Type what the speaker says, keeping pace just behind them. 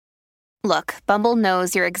Look, Bumble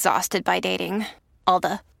knows you're exhausted by dating. All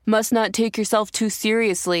the must not take yourself too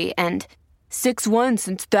seriously and 6'1"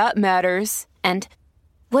 since that matters. And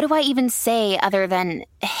what do I even say other than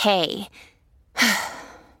hey?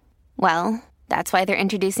 Well, that's why they're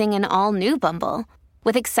introducing an all-new Bumble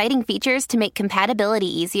with exciting features to make compatibility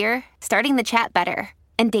easier, starting the chat better,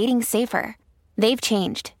 and dating safer. They've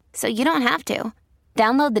changed, so you don't have to.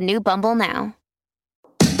 Download the new Bumble now.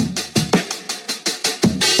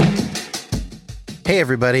 Hey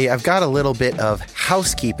everybody, I've got a little bit of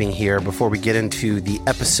housekeeping here before we get into the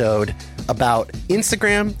episode about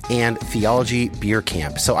Instagram and Theology Beer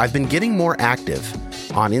Camp. So I've been getting more active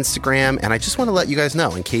on Instagram, and I just want to let you guys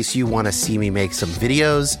know, in case you want to see me make some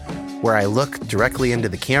videos where I look directly into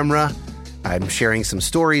the camera. I'm sharing some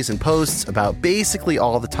stories and posts about basically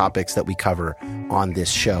all the topics that we cover on this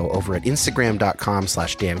show over at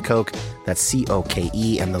Instagram.com/Dan Koch. That's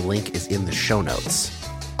COKE, and the link is in the show notes.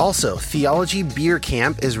 Also, Theology Beer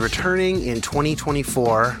Camp is returning in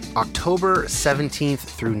 2024, October 17th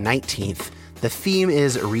through 19th. The theme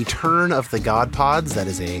is Return of the God Pods. That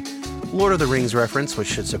is a Lord of the Rings reference, which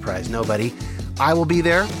should surprise nobody. I will be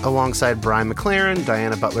there alongside Brian McLaren,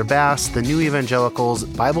 Diana Butler-Bass, the New Evangelicals,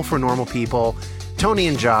 Bible for Normal People, Tony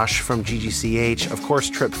and Josh from GGCH, of course,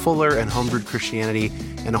 Trip Fuller and Homebrewed Christianity,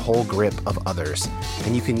 and a whole grip of others.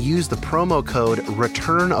 And you can use the promo code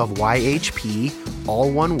RETURNOFYHP,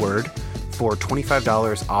 all one word, for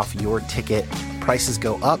 $25 off your ticket. Prices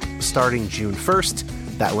go up starting June 1st.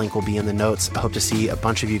 That link will be in the notes. I hope to see a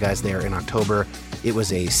bunch of you guys there in October. It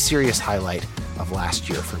was a serious highlight of last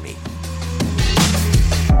year for me.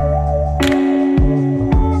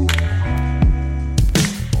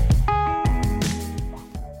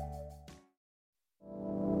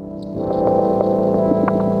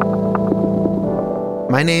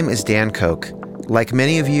 My name is Dan Koch. Like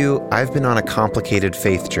many of you, I've been on a complicated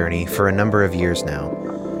faith journey for a number of years now.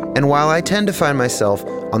 And while I tend to find myself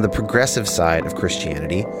on the progressive side of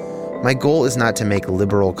Christianity, my goal is not to make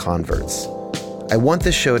liberal converts. I want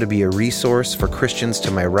this show to be a resource for Christians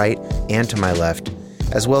to my right and to my left,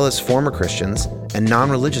 as well as former Christians and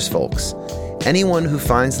non-religious folks, anyone who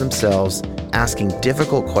finds themselves asking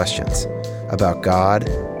difficult questions about God,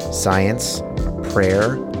 science,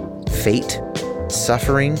 prayer, fate,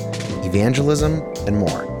 suffering, evangelism, and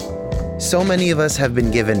more. So many of us have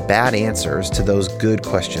been given bad answers to those good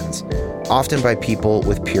questions, often by people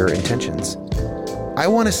with pure intentions. I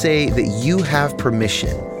want to say that you have permission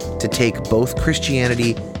to take both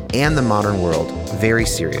Christianity and the modern world very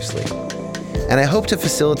seriously. And I hope to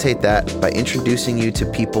facilitate that by introducing you to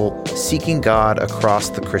people seeking God across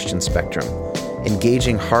the Christian spectrum,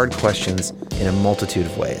 engaging hard questions in a multitude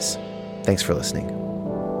of ways. Thanks for listening.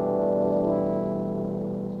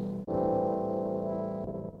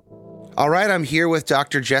 All right, I'm here with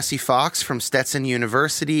Dr. Jesse Fox from Stetson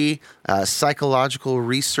University, psychological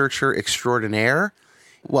researcher extraordinaire.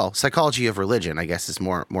 Well, psychology of religion, I guess, is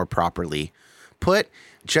more properly put.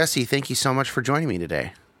 Jesse, thank you so much for joining me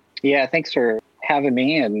today. Yeah, thanks for having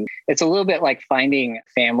me. And it's a little bit like finding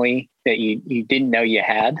family that you didn't know you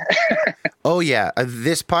had. Oh, yeah.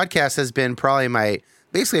 This podcast has been probably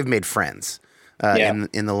basically I've made friends in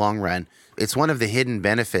the long run. It's one of the hidden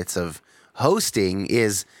benefits of hosting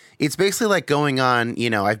is it's basically like going on,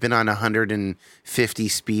 I've been on 150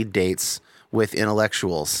 speed dates with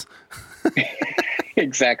intellectuals.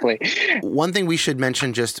 Exactly. One thing we should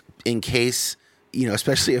mention just in case,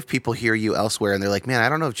 especially if people hear you elsewhere and they're like, man, I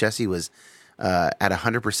don't know if Jesse was at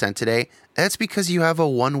 100% today. That's because you have a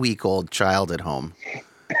 1-week-old child at home.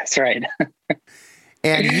 That's right.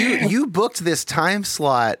 And you booked this time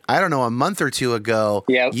slot, I don't know, a month or two ago.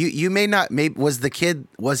 Yeah. You may not,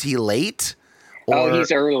 was he late? Or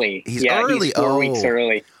he's early. He's early. He's 4 weeks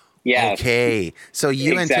early. Yeah. Okay. So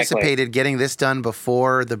you anticipated getting this done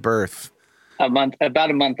before the birth. About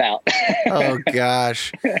a month out. Oh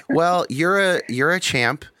gosh. Well, you're a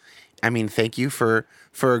champ. I mean, thank you for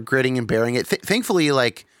gritting and bearing it. Thankfully,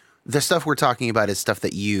 like the stuff we're talking about is stuff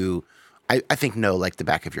that I think know like the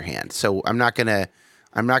back of your hand. So I'm not gonna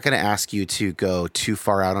ask you to go too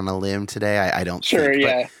far out on a limb today. I don't think. Sure.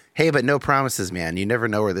 Yeah. But no promises, man. You never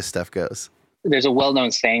know where this stuff goes. There's a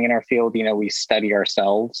well-known saying in our field, we study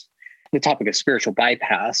ourselves. The topic of spiritual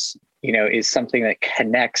bypass, is something that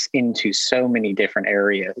connects into so many different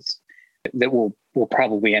areas that we'll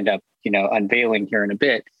probably end up, unveiling here in a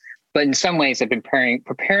bit. But in some ways, I've been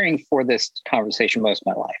preparing for this conversation most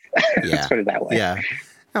of my life. Yeah. Let's put it that way. Yeah.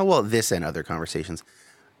 Well, this and other conversations.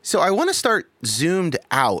 So I want to start zoomed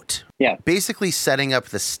out. Yeah. Basically setting up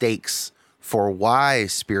the stakes for why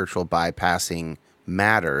spiritual bypassing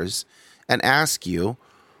matters and ask you,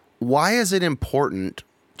 why is it important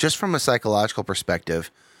just from a psychological perspective,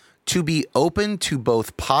 to be open to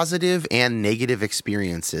both positive and negative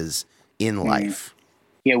experiences in life?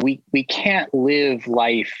 We can't live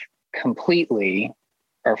life completely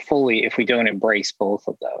or fully if we don't embrace both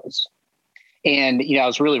of those. And, I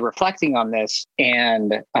was really reflecting on this,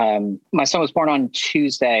 and my son was born on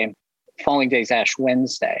Tuesday, following day's Ash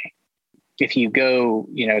Wednesday. If you go,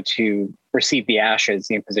 to receive the ashes,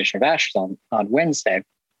 the imposition of ashes on Wednesday,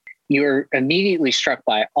 you're immediately struck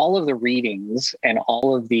by all of the readings and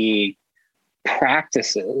all of the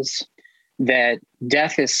practices that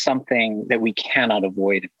death is something that we cannot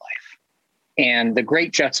avoid in life. And the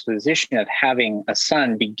great juxtaposition of having a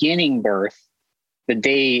son beginning birth the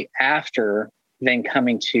day after, then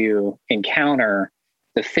coming to encounter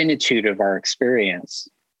the finitude of our experience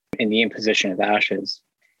in the imposition of ashes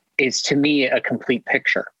is, to me, a complete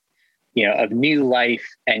picture, of new life,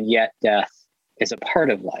 and yet death is a part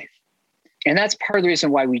of life. And that's part of the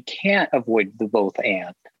reason why we can't avoid the both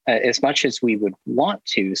and. As much as we would want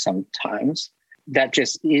to sometimes, that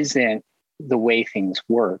just isn't the way things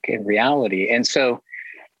work in reality. And so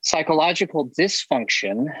psychological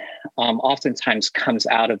dysfunction oftentimes comes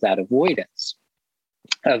out of that avoidance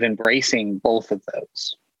of embracing both of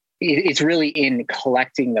those. It's really in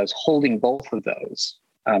collecting those, holding both of those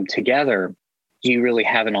together, do you really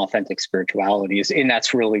have an authentic spirituality? And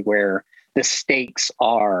that's really where the stakes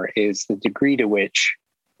are, is the degree to which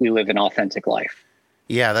we live an authentic life.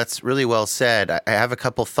 Yeah, that's really well said. I have a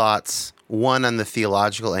couple thoughts, one on the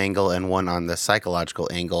theological angle and one on the psychological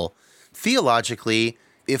angle. Theologically,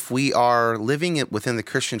 if we are living it within the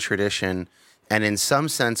Christian tradition, and in some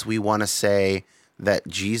sense we want to say that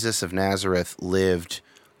Jesus of Nazareth lived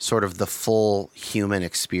sort of the full human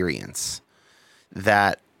experience,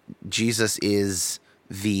 that Jesus is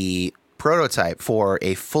the prototype for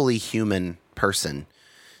a fully human person.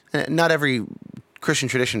 Not every Christian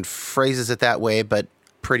tradition phrases it that way, but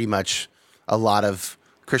pretty much a lot of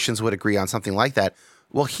Christians would agree on something like that.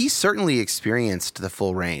 Well, he certainly experienced the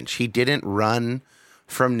full range. He didn't run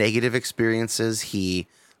from negative experiences. He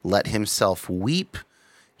let himself weep.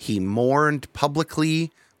 He mourned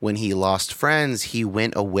publicly when he lost friends. He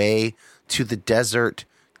went away to the desert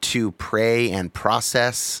to pray and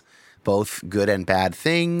process both good and bad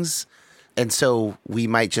things. And so we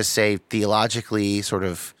might just say theologically, sort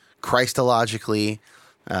of Christologically,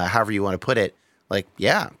 however you want to put it, like,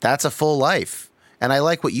 yeah, that's a full life. And I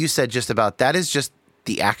like what you said just about that is just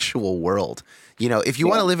the actual world. If you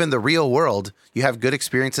want to live in the real world, you have good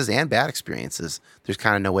experiences and bad experiences. There's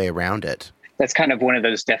kind of no way around it. That's kind of one of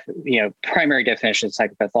those, primary definitions of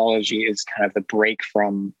psychopathology is kind of the break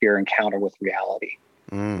from your encounter with reality,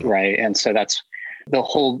 right? And so that's the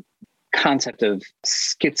whole concept of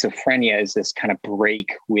schizophrenia, is this kind of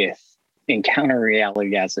break with encounter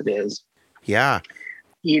reality as it is. Yeah.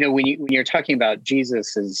 When you're talking about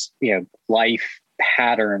Jesus's, life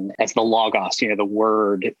pattern as the logos, the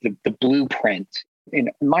word, the blueprint,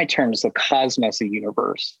 in my terms, the cosmos, the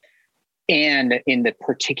universe, and in the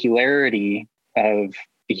particularity of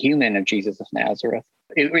the human of Jesus of Nazareth.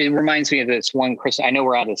 It reminds me of this one Christmas. I know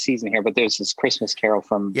we're out of season here, but there's this Christmas carol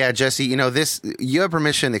from... Yeah, Jesse, you have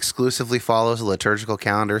permission exclusively follows the liturgical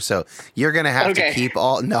calendar, so you're going to have to keep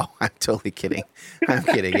all... No, I'm totally kidding. I'm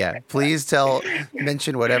kidding, yeah. Please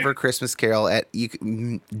mention whatever Christmas carol at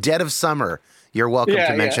dead of summer. You're welcome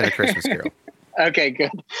to mention a Christmas carol. Okay,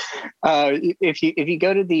 good. If you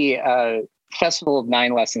go to the Festival of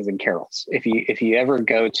Nine Lessons and Carols, if you ever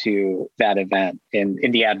go to that event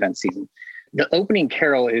in the Advent season, the opening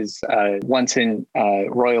carol is Once in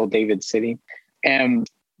Royal David City. And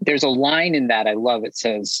there's a line in that I love. It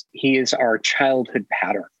says, "He is our childhood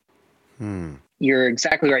pattern." You're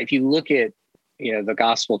exactly right. If you look at the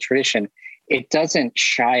gospel tradition, it doesn't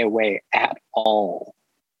shy away at all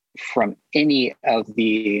from any of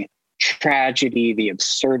the tragedy, the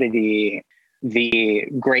absurdity, the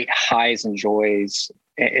great highs and joys,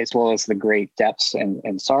 as well as the great depths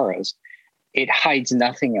and sorrows. It hides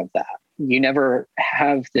nothing of that. You never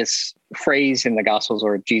have this phrase in the Gospels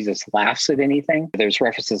where Jesus laughs at anything. There's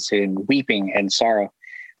references to him weeping and sorrow,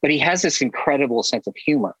 but he has this incredible sense of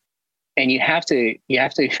humor. And you have to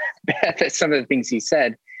bet that some of the things he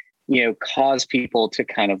said, cause people to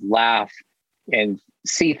kind of laugh and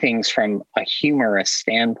see things from a humorous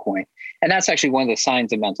standpoint. And that's actually one of the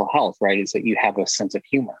signs of mental health, right? Is that you have a sense of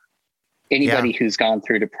humor. Anybody who's gone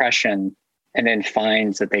through depression and then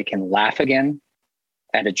finds that they can laugh again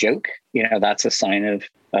at a joke, that's a sign of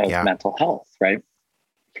mental health, right?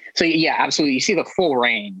 So yeah, absolutely. You see the full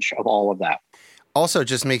range of all of that. Also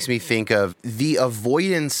just makes me think of the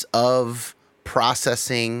avoidance of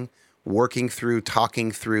processing working through,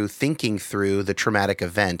 talking through, thinking through the traumatic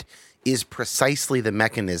event is precisely the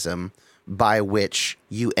mechanism by which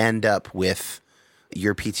you end up with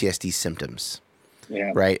your PTSD symptoms.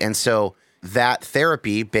 Yeah. Right. And so that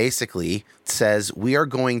therapy basically says we are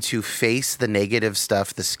going to face the negative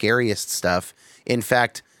stuff, the scariest stuff. In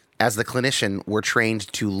fact, as the clinician, we're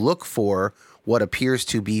trained to look for what appears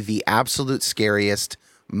to be the absolute scariest,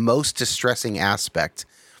 most distressing aspect,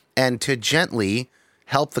 and to gently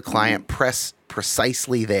help the client press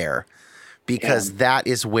precisely there, because that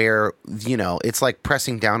is where, it's like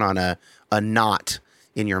pressing down on a knot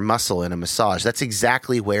in your muscle in a massage. That's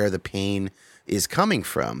exactly where the pain is coming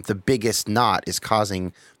from. The biggest knot is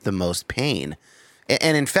causing the most pain.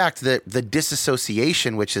 And in fact, the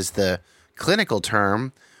disassociation, which is the clinical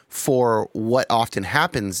term for what often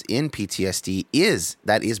happens in PTSD, is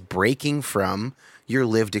breaking from your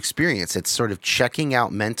lived experience. It's sort of checking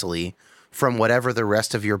out mentally from whatever the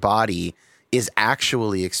rest of your body is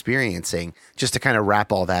actually experiencing, just to kind of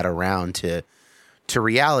wrap all that around to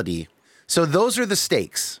reality. So those are the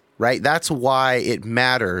stakes, right? That's why it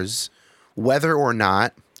matters whether or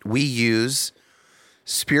not we use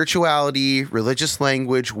spirituality, religious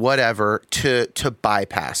language, whatever, to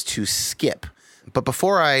bypass, to skip. But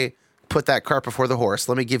before I put that cart before the horse,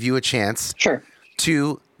 let me give you a chance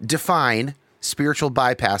to define spiritual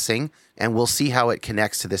bypassing, and we'll see how it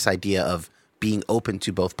connects to this idea of being open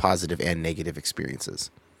to both positive and negative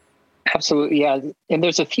experiences. Absolutely. Yeah. And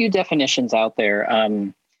there's a few definitions out there.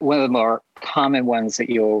 One of the more common ones that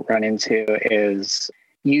you'll run into is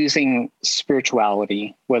using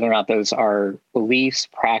spirituality, whether or not those are beliefs,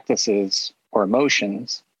 practices, or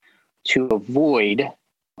emotions, to avoid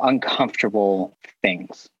uncomfortable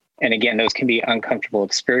things. And again, those can be uncomfortable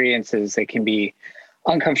experiences. They can be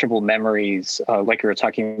uncomfortable memories, like you were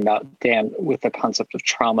talking about, Dan, with the concept of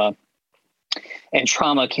trauma. And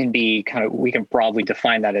trauma can be we can broadly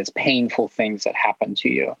define that as painful things that happen to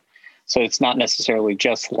you. So it's not necessarily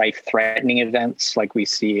just life-threatening events like we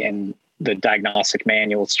see in the diagnostic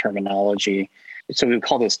manual's terminology. So we would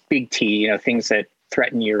call this big T, things that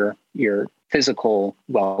threaten your physical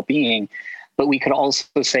well-being. But we could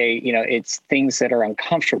also say, it's things that are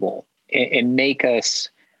uncomfortable and make us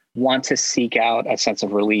want to seek out a sense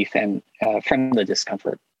of relief and from the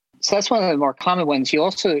discomfort. So that's one of the more common ones. You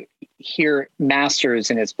also hear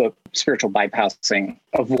Masters in his book, Spiritual Bypassing,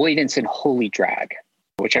 avoidance and holy drag,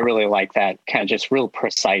 which I really like, that kind of just real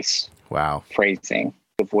precise phrasing.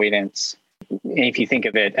 Avoidance. And if you think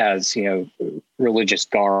of it as, religious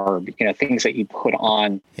garb, things that you put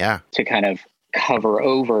on to kind of cover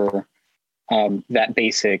over that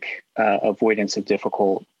basic avoidance of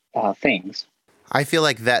difficult things. I feel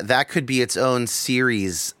like that could be its own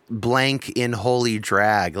series, blank in holy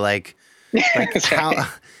drag. Like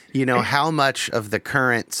how much of the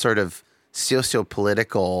current sort of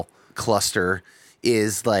socio-political cluster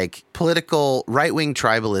is like political right-wing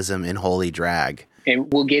tribalism in holy drag.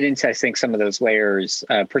 And we'll get into, I think, some of those layers,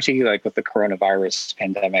 particularly like with the coronavirus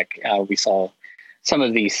pandemic. We saw some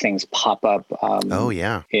of these things pop up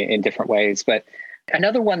in different ways. But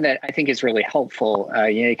another one that I think is really helpful,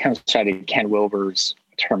 it comes out of Ken Wilber's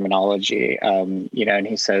terminology, and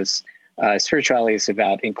he says, spirituality is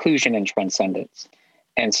about inclusion and transcendence.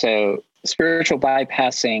 And so spiritual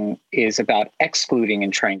bypassing is about excluding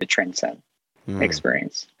and trying to transcend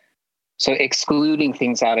experience. So excluding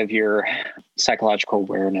things out of your psychological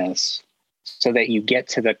awareness so that you get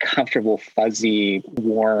to the comfortable, fuzzy,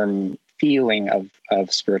 warm feeling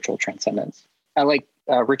of spiritual transcendence. I like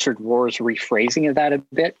Richard Rohr's rephrasing of that a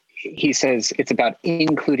bit. He says it's about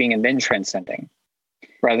including and then transcending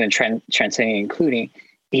rather than transcending and including.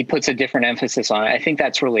 He puts a different emphasis on it. I think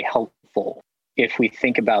that's really helpful if we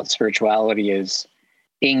think about spirituality as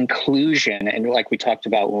inclusion. And like we talked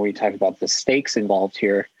about when we talked about the stakes involved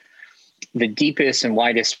here, the deepest and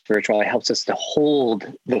widest spirituality helps us to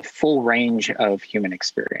hold the full range of human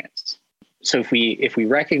experience. So if we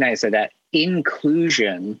recognize that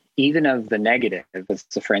inclusion, even of the negative, as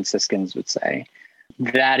the Franciscans would say,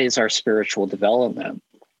 that is our spiritual development.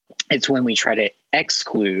 It's when we try to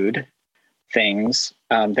exclude things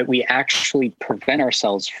that we actually prevent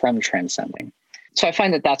ourselves from transcending. So I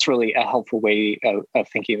find that that's really a helpful way of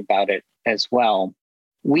thinking about it as well.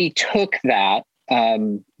 We took that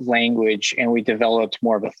language and we developed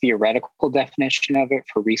more of a theoretical definition of it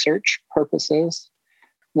for research purposes.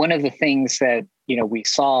 One of the things that we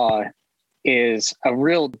saw is a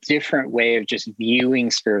real different way of just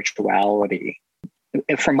viewing spirituality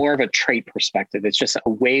from more of a trait perspective. It's just a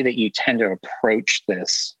way that you tend to approach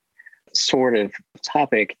this sort of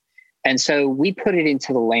topic. And so we put it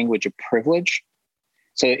into the language of privilege.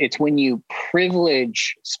 So it's when you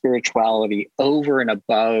privilege spirituality over and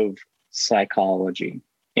above psychology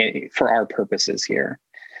for our purposes here.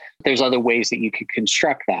 There's other ways that you could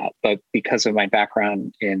construct that, but because of my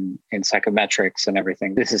background in psychometrics and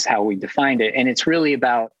everything, this is how we defined it. And it's really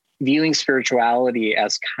about viewing spirituality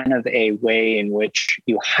as kind of a way in which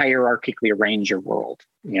you hierarchically arrange your world.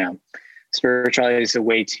 You know, spirituality is a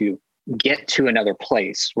way to get to another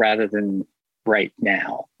place rather than right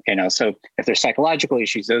now. You know, so if there's psychological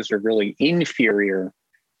issues, those are really inferior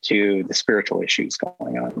to the spiritual issues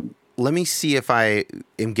going on. Let me see if I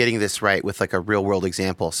am getting this right with like a real world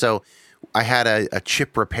example. So I had a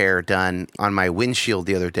chip repair done on my windshield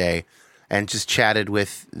the other day and just chatted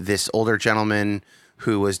with this older gentleman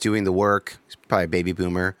who was doing the work. He's probably a baby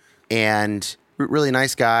boomer and really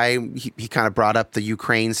nice guy. He kind of brought up the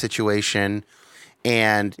Ukraine situation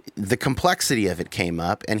and the complexity of it came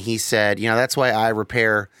up. And he said, you know, that's why I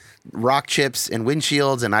repair rock chips and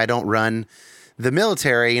windshields and I don't run the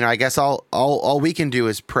military. You know, I guess all we can do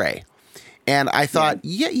is pray. And I thought,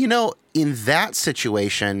 yeah, you know, in that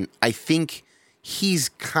situation, I think he's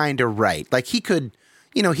kind of right. Like he could,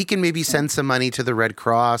 you know, he can maybe send some money to the Red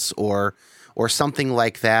Cross or something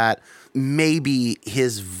like that. Maybe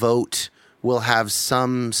his vote will have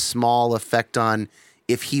some small effect on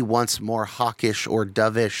if he wants more hawkish or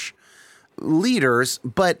dovish leaders.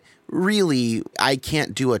 But really, I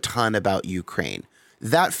can't do a ton about Ukraine.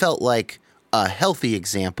 That felt like a healthy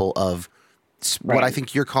example of what I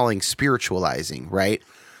think you're calling spiritualizing, right?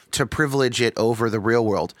 To privilege it over the real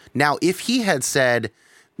world. Now, if he had said,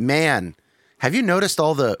 man, have you noticed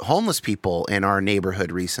all the homeless people in our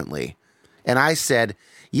neighborhood recently? And I said,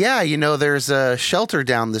 yeah, you know, there's a shelter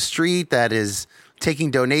down the street that is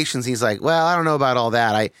taking donations. He's like, well, I don't know about all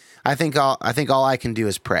that. I think all I can do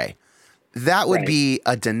is pray. That would be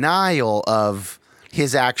a denial of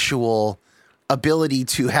his actual ability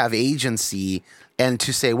to have agency and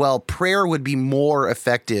to say, well, prayer would be more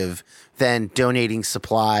effective than donating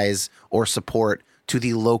supplies or support to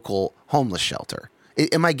the local homeless shelter.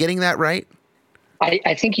 Am I getting that right?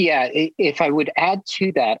 I think, yeah. If I would add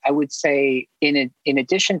to that, I would say in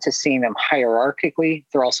addition to seeing them hierarchically,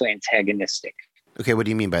 they're also antagonistic. Okay, what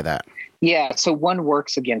do you mean by that? Yeah, so one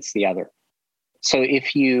works against the other. So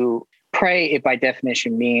if you pray, it by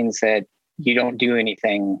definition means that you don't do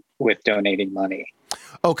anything with donating money.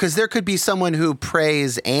 Oh, because there could be someone who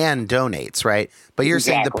prays and donates, right? But you're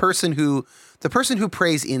saying the person who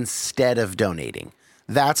prays instead of donating,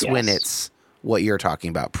 that's when it's what you're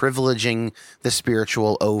talking about, privileging the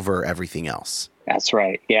spiritual over everything else. That's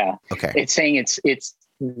right. Yeah. Okay. It's saying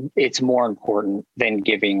it's more important than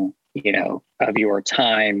giving, you know, of your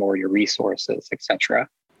time or your resources, etc.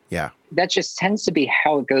 Yeah. That just tends to be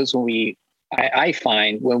how it goes when I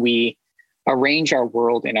find when we arrange our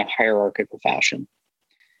world in a hierarchical fashion.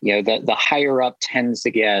 You know, the higher up tends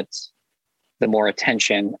to get the more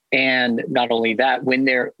attention. And not only that, when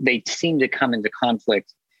they seem to come into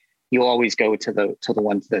conflict, you'll always go to the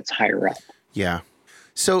one that's higher up. Yeah.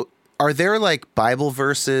 So are there like Bible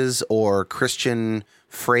verses or Christian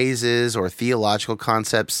phrases or theological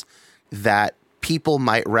concepts that people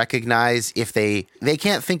might recognize if they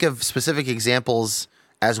can't think of specific examples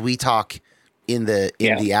as we talk in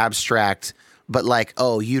the abstract, but like,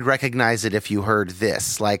 oh, you'd recognize it if you heard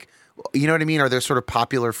this, like, you know what I mean? Are there sort of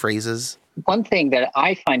popular phrases? One thing that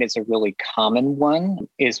I find is a really common one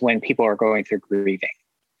is when people are going through grieving.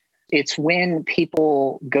 It's when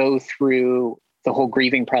people go through the whole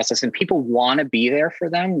grieving process and people want to be there for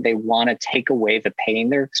them. They want to take away the pain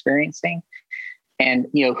they're experiencing. And,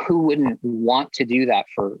 you know, who wouldn't want to do that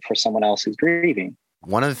for someone else who's grieving?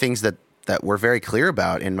 One of the things that we're very clear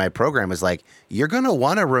about in my program is like, you're going to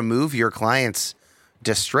want to remove your client's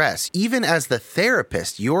distress. Even as the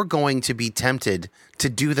therapist, you're going to be tempted to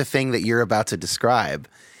do the thing that you're about to describe.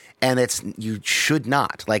 And you should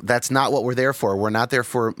not. Like, that's not what we're there for. We're not there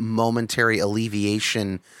for momentary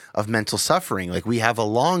alleviation of mental suffering. Like, we have a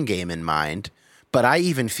long game in mind, but I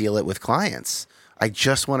even feel it with clients. I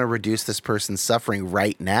just want to reduce this person's suffering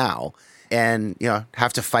right now and, you know,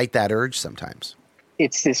 have to fight that urge sometimes.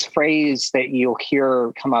 It's this phrase that you'll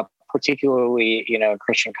hear come up, particularly, you know, in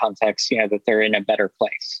Christian context, you know, that they're in a better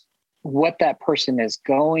place. What that person is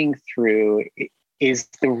going through is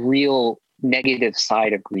the real negative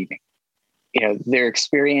side of grieving. You know, they're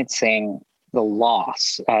experiencing the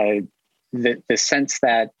loss, the sense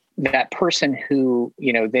that that person who,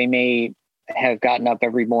 you know, they may have gotten up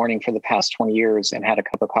every morning for the past 20 years and had a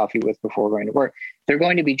cup of coffee with before going to work, they're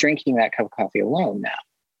going to be drinking that cup of coffee alone now.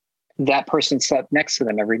 That person slept next to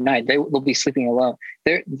them every night. They'll be sleeping alone.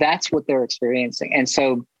 That's what they're experiencing. And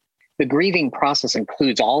so the grieving process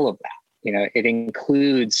includes all of that. It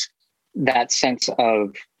includes that sense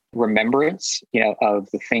of remembrance, of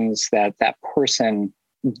the things that that person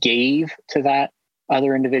gave to that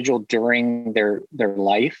other individual during their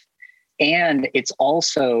life. And it's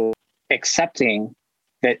also accepting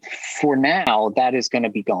that for now, that is going to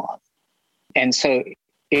be gone. And so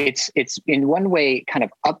it's in one way kind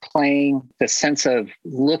of upplaying the sense of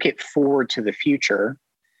look it forward to the future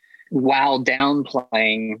while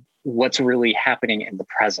downplaying what's really happening in the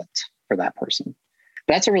present for that person.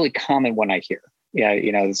 That's a really common one I hear. Yeah,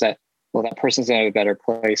 is that, well, that person's in a better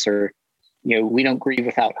place, or, we don't grieve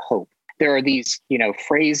without hope. There are these,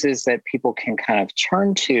 phrases that people can kind of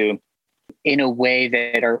turn to in a way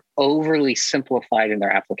that are overly simplified in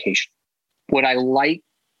their application. What I like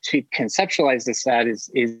to conceptualize this as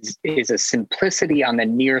is a simplicity on the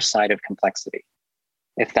near side of complexity,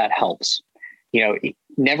 if that helps.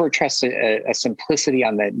 Never trust a simplicity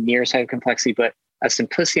on the near side of complexity, but a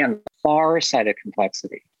simplicity on the far side of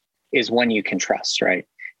complexity is one you can trust, right?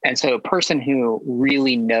 And so a person who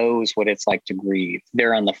really knows what it's like to grieve,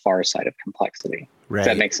 they're on the far side of complexity. Right. Does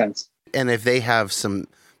that make sense? And if they have some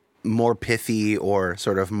more pithy or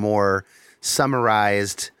sort of more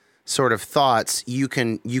summarized sort of thoughts, you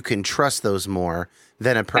can trust those more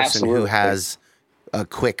than a person Absolutely. Who has a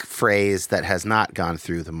quick phrase that has not gone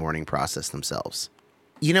through the mourning process themselves.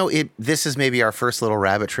 This is maybe our first little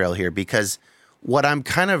rabbit trail here, because what I'm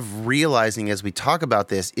kind of realizing as we talk about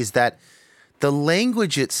this is that the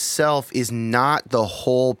language itself is not the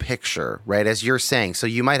whole picture, right? As you're saying. So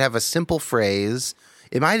you might have a simple phrase.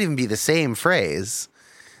 It might even be the same phrase,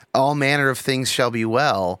 all manner of things shall be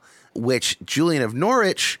well, which Julian of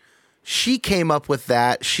Norwich, she came up with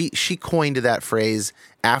that. She coined that phrase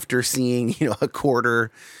after seeing, a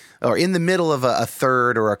quarter or in the middle of a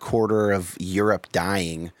third or a quarter of Europe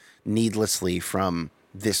dying needlessly from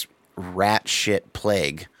this rat shit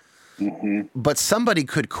plague. Mm-hmm. But somebody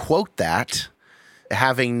could quote that,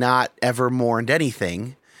 having not ever mourned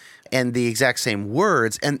anything, and the exact same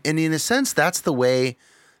words. And in a sense, that's the way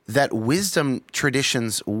that wisdom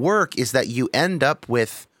traditions work, is that you end up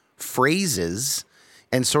with phrases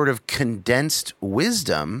and sort of condensed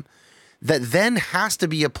wisdom that then has to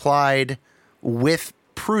be applied with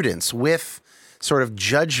prudence, with sort of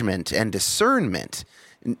judgment and discernment.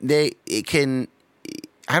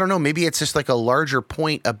 I don't know, maybe it's just like a larger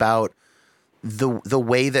point about the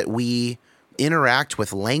way that we interact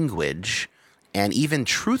with language, and even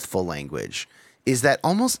truthful language, is that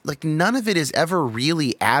almost like none of it is ever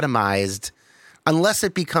really atomized unless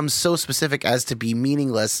it becomes so specific as to be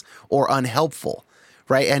meaningless or unhelpful,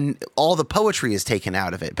 right? And all the poetry is taken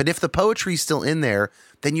out of it. But if the poetry is still in there,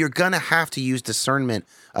 then you're going to have to use discernment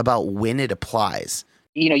about when it applies.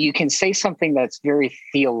 You can say something that's very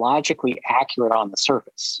theologically accurate on the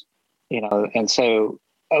surface, and so,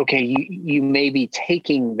 okay, you may be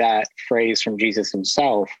taking that phrase from Jesus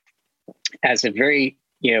himself as a very,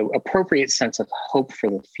 appropriate sense of hope for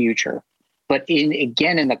the future. But in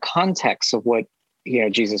the context of what,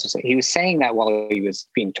 Jesus was saying, he was saying that while he was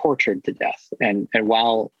being tortured to death, and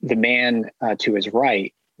while the man to his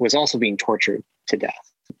right was also being tortured to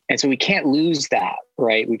death. And so we can't lose that,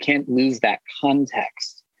 right? We can't lose that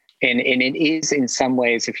context. And it is, in some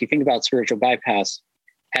ways, if you think about spiritual bypass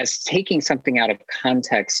as taking something out of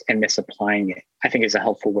context and misapplying it, I think is a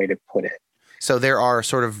helpful way to put it. So there are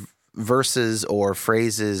sort of verses or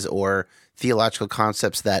phrases or theological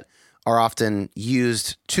concepts that are often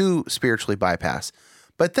used to spiritually bypass.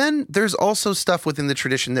 But then there's also stuff within the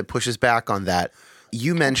tradition that pushes back on that.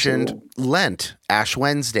 You mentioned Absolutely. Lent, Ash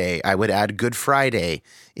Wednesday. I would add Good Friday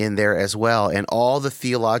in there as well. And all the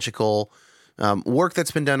theological work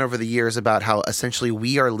that's been done over the years about how essentially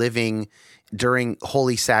we are living during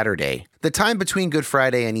Holy Saturday, the time between Good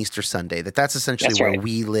Friday and Easter Sunday, that's essentially where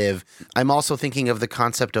we live. I'm also thinking of the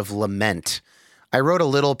concept of lament. I wrote a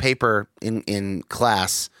little paper in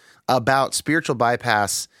class about spiritual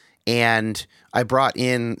bypass, and I brought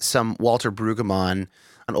in some Walter Brueggemann,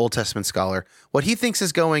 an Old Testament scholar. What he thinks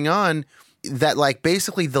is going on, that like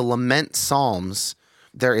basically the lament psalms,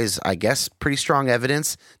 there is, I guess, pretty strong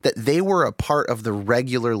evidence that they were a part of the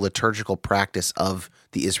regular liturgical practice of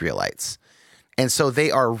the Israelites. And so they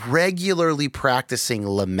are regularly practicing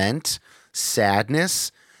lament,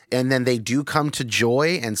 sadness, and then they do come to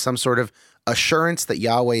joy and some sort of assurance that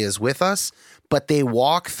Yahweh is with us, but they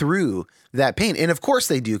walk through that pain. And of course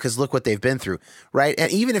they do, because look what they've been through, right?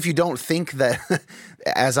 And even if you don't think that,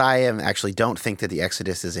 as I am, actually don't think that the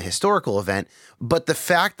Exodus is a historical event, but the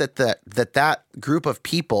fact that that group of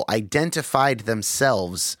people identified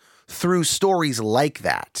themselves through stories like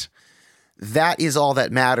that, that is all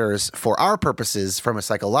that matters for our purposes from a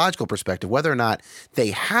psychological perspective. Whether or not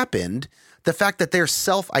they happened, the fact that their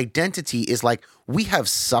self-identity is like, we have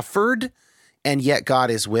suffered and yet God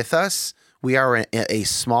is with us. We are a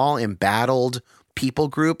small, embattled people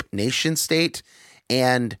group, nation state.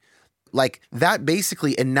 And like that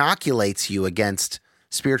basically inoculates you against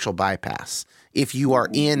spiritual bypass. If you are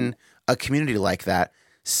in a community like that,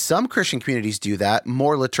 some Christian communities do that.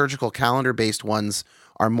 More liturgical calendar-based ones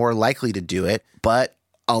are more likely to do it, but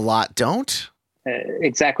a lot don't.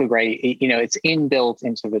 Exactly right. It's inbuilt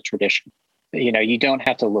into the tradition. You don't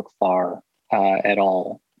have to look far at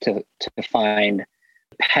all to find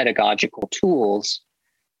pedagogical tools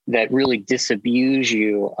that really disabuse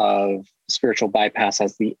you of spiritual bypass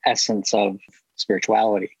as the essence of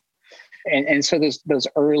spirituality. And so those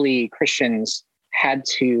early Christians had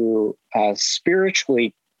to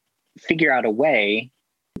spiritually figure out a way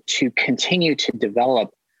to continue to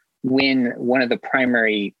develop when one of the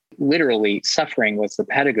primary, literally, suffering was the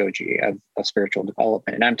pedagogy of spiritual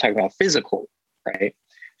development. And I'm talking about physical, right?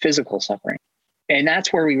 Physical suffering. And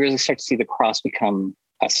that's where we really start to see the cross become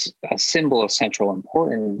a symbol of central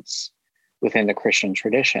importance within the Christian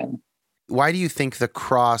tradition. Why do you think the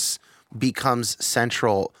cross becomes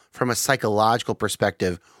central from a psychological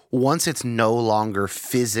perspective once it's no longer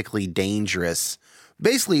physically dangerous?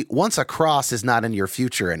 Basically, once a cross is not in your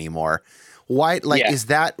future anymore. Why, is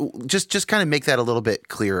that, just kind of make that a little bit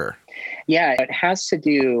clearer. Yeah, it has to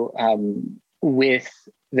do with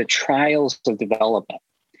the trials of development.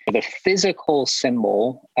 The physical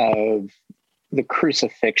symbol of the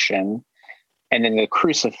crucifixion and then the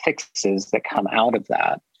crucifixes that come out of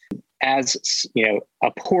that as,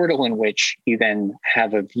 a portal in which you then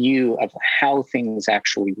have a view of how things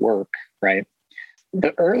actually work, right?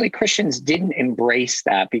 The early Christians didn't embrace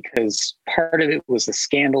that because part of it was the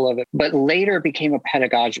scandal of it, but later became a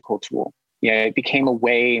pedagogical tool. It became a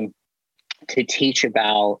way to teach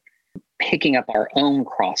about picking up our own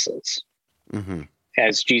crosses. Mm-hmm.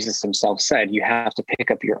 As Jesus himself said, you have to pick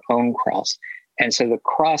up your own cross. And so the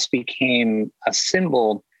cross became a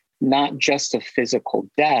symbol, not just of physical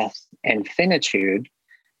death and finitude,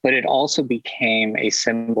 but it also became a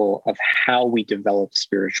symbol of how we develop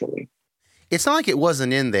spiritually. It's not like it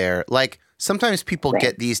wasn't in there. Like sometimes people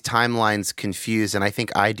get these timelines confused, and I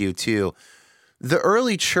think I do too. The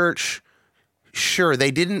early church, sure,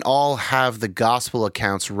 they didn't all have the gospel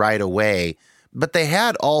accounts right away, but they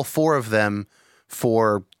had all four of them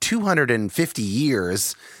for 250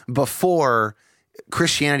 years before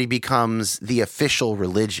Christianity becomes the official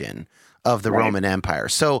religion of the Roman Empire.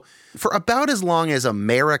 So for about as long as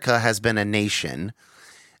America has been a nation,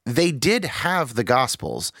 they did have the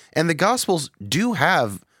Gospels, and the Gospels do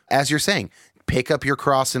have, as you're saying, pick up your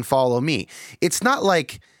cross and follow me. It's not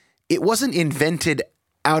like it wasn't invented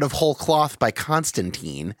out of whole cloth by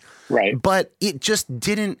Constantine, but it just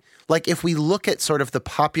didn't, like if we look at sort of the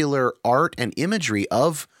popular art and imagery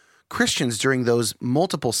of Christians during those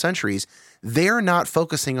multiple centuries, they're not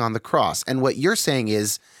focusing on the cross. And what you're saying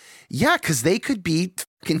is, yeah, because they could be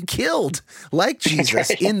fucking killed like Jesus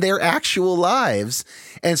in their actual lives.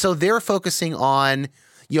 And so they're focusing on,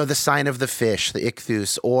 the sign of the fish, the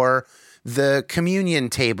ichthus, or the communion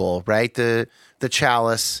table, right? The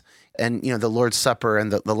chalice and, the Lord's Supper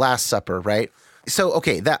and the Last Supper, right? So,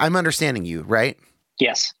 okay, that I'm understanding you, right?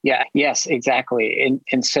 Yes. Yeah. Yes, exactly.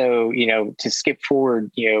 And so, to skip forward,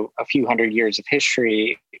 a few hundred years of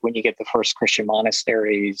history, when you get the first Christian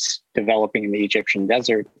monasteries developing in the Egyptian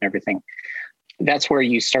desert and everything, that's where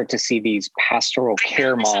you start to see these pastoral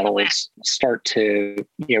care models start to,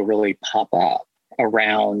 really pop up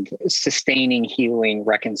around sustaining, healing,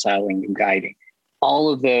 reconciling, and guiding.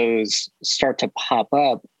 All of those start to pop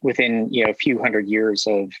up within, a few hundred years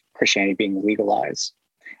of Christianity being legalized.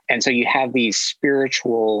 And so you have these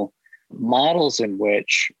spiritual models in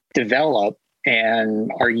which develop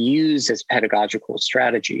and are used as pedagogical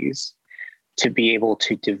strategies to be able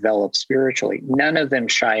to develop spiritually. None of them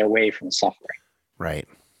shy away from suffering. Right.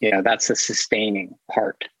 That's the sustaining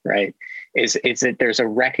part, right? Is that there's a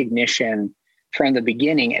recognition from the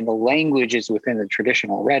beginning, and the language is within the tradition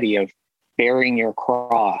already of bearing your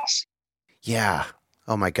cross. Yeah.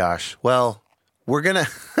 Oh my gosh. Well, we're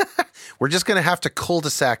just going to have to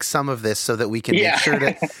cul-de-sac some of this so that we can make sure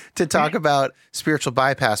to talk about spiritual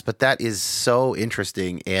bypass. But that is so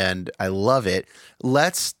interesting, and I love it.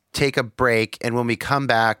 Let's take a break, and when we come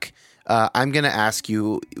back, I'm going to ask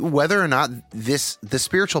you whether or not the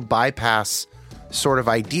spiritual bypass sort of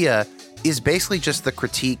idea is basically just the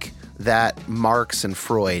critique that Marx and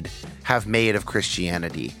Freud have made of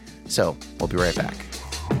Christianity. So we'll be right back.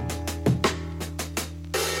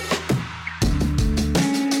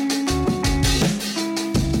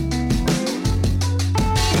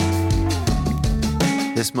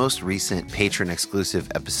 This most recent patron exclusive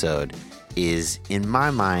episode is, in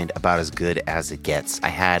my mind, about as good as it gets. I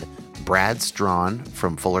had Brad Strawn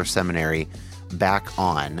from Fuller Seminary back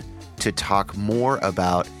on to talk more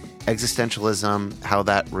about existentialism, how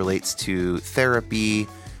that relates to therapy,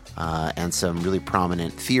 and some really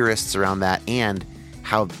prominent theorists around that, and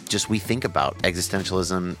how just we think about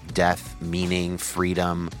existentialism, death, meaning,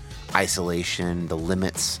 freedom, isolation, the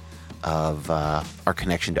limits of our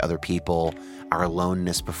connection to other people, our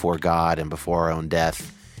aloneness before God and before our own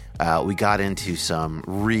death. We got into some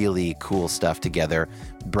really cool stuff together.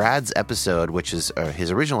 Brad's episode, which is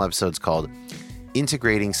his original episode, is called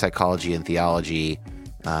Integrating Psychology and Theology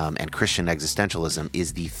and Christian Existentialism,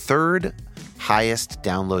 is the third highest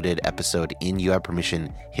downloaded episode in You Have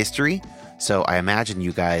Permission history. So I imagine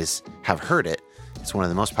you guys have heard it. It's one of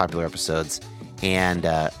the most popular episodes. And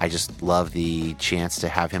I just love the chance to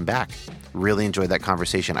have him back. Really enjoyed that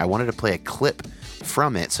conversation. I wanted to play a clip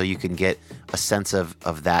from it so you can get a sense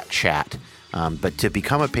of that chat. But to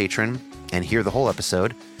become a patron and hear the whole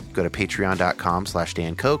episode, go to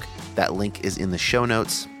patreon.com/Dan Koch. That link is in the show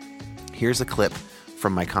notes. Here's a clip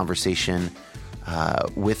from my conversation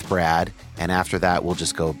with Brad. And after that, we'll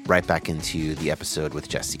just go right back into the episode with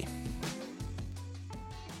Jesse.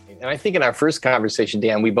 And I think in our first conversation,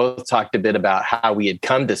 Dan, we both talked a bit about how we had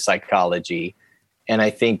come to psychology. And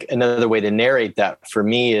I think another way to narrate that for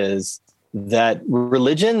me is that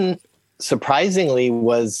religion, surprisingly,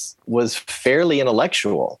 was fairly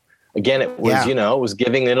intellectual. Again, it was, it was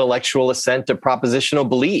giving intellectual assent to propositional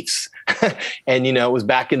beliefs. And, it was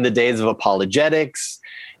back in the days of apologetics,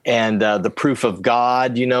 and the proof of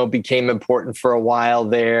God, became important for a while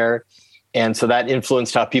there. And so that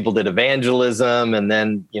influenced how people did evangelism. And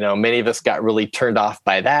then, many of us got really turned off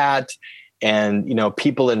by that. And,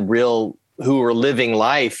 people who were living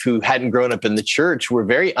life, who hadn't grown up in the church, were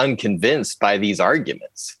very unconvinced by these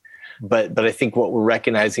arguments. But I think what we're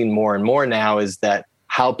recognizing more and more now is that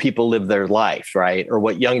how people live their life, right? Or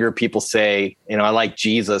what younger people say, I like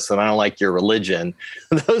Jesus and I don't like your religion.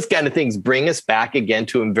 Those kind of things bring us back again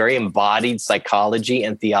to a very embodied psychology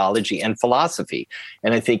and theology and philosophy.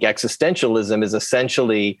 And I think existentialism is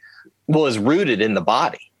essentially, is rooted in the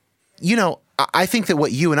body. I think that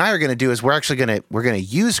what you and I are going to do is we're going to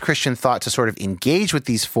use Christian thought to sort of engage with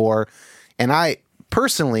these four. And I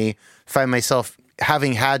personally find myself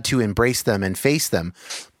having had to embrace them and face them.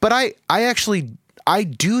 But I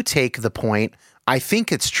do take the point, I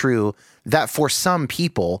think it's true, that for some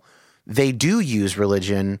people, they do use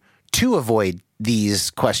religion to avoid these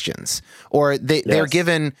questions, or they're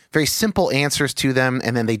given very simple answers to them,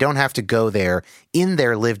 and then they don't have to go there in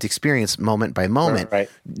their lived experience moment by moment. Right.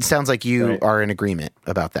 It sounds like you are in agreement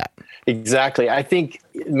about that. Exactly. I think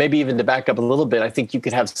maybe even to back up a little bit, I think you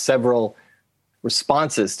could have several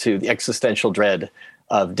responses to the existential dread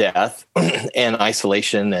of death and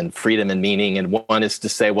isolation and freedom and meaning. And one is to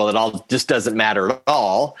say, well, it all just doesn't matter at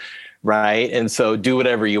all, right? And so do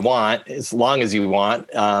whatever you want as long as you want.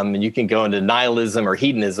 And you can go into nihilism or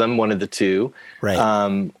hedonism, one of the two.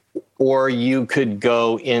 Right. Or you could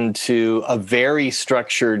go into a very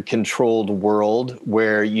structured, controlled world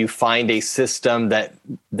where you find a system that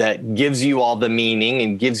gives you all the meaning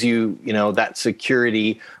and gives you, that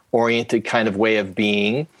security-oriented kind of way of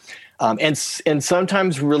being. And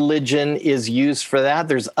sometimes religion is used for that.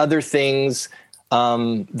 There's other things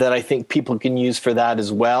that I think people can use for that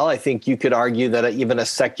as well. I think you could argue that even a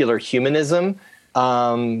secular humanism,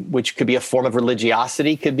 which could be a form of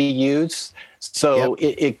religiosity, could be used. So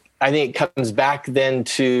I think it comes back then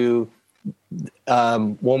to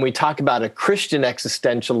when we talk about a Christian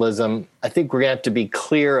existentialism, I think we're going to have to be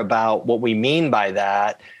clear about what we mean by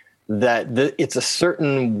that. It's a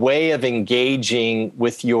certain way of engaging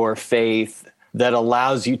with your faith that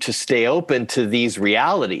allows you to stay open to these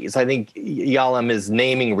realities. I think Yalom is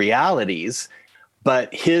naming realities,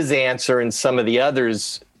 but his answer and some of the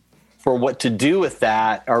others for what to do with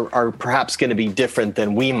that are perhaps going to be different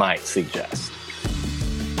than we might suggest.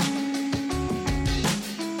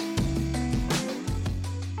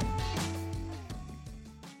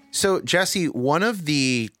 So, Jesse, one of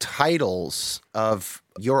the titles of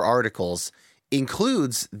your articles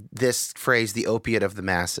includes this phrase, the opiate of the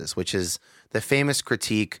masses, which is the famous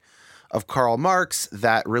critique of Karl Marx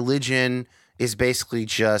that religion is basically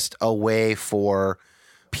just a way for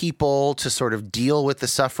people to sort of deal with the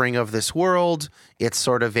suffering of this world. It's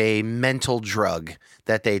sort of a mental drug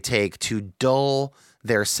that they take to dull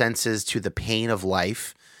their senses to the pain of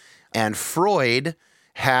life. And Freud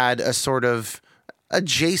had a sort of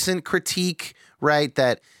adjacent critique, right?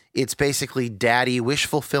 That it's basically daddy wish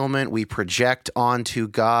fulfillment. We project onto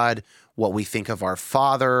God what we think of our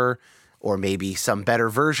father. or maybe some better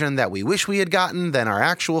version that we wish we had gotten than our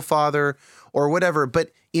actual father or whatever.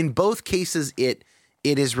 But in both cases, it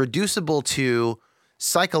is reducible to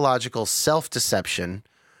psychological self-deception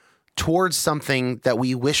towards something that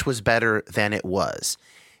we wish was better than it was.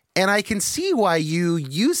 And I can see why you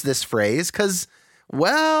use this phrase because,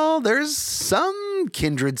 well, there's some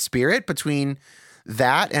kindred spirit between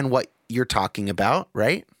that and what you're talking about,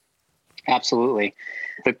 right? Absolutely.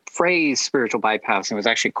 The phrase spiritual bypassing was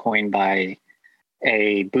actually coined by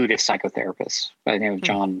a Buddhist psychotherapist by the name of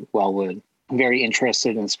John Welwood, very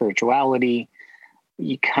interested in spirituality.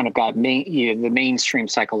 He kind of got the mainstream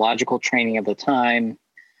psychological training of the time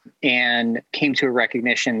and came to a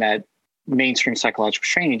recognition that mainstream psychological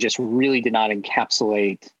training just really did not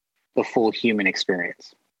encapsulate the full human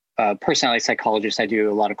experience. Personality psychologist I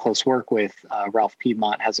do a lot of close work with, Ralph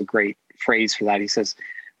Piedmont, has a great phrase for that. He says,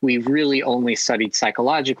 we've really only studied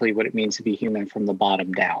psychologically what it means to be human from the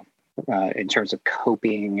bottom down in terms of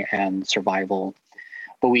coping and survival.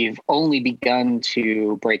 But we've only begun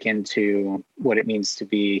to break into what it means to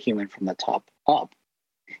be human from the top up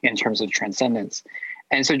in terms of transcendence.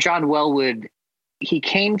 And so John Welwood, he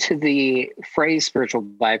came to the phrase spiritual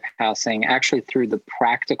bypassing actually through the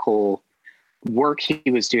practical work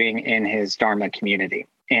he was doing in his Dharma community.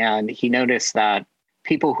 And he noticed that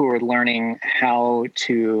people who were learning how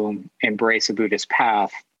to embrace a Buddhist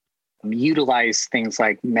path utilize things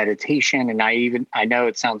like meditation. And I know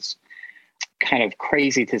it sounds kind of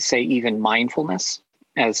crazy to say even mindfulness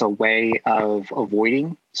as a way of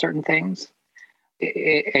avoiding certain things.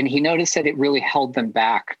 And he noticed that it really held them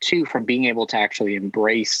back too from being able to actually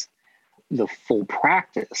embrace the full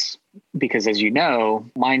practice. Because as you know,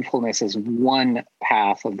 mindfulness is one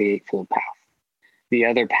path of the Eightfold Path. The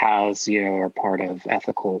other paths, are part of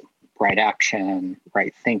ethical right action,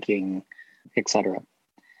 right thinking, etc.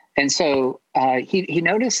 And so he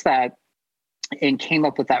noticed that and came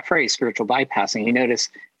up with that phrase, spiritual bypassing. He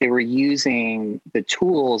noticed they were using the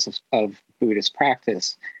tools of Buddhist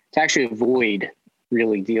practice to actually avoid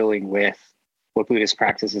really dealing with what Buddhist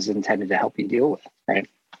practice is intended to help you deal with, right?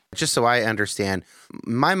 Just so I understand,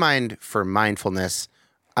 my mind for mindfulness,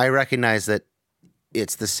 I recognize that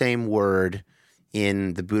it's the same word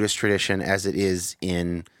in the Buddhist tradition as it is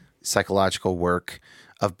in psychological work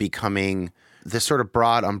of becoming this sort of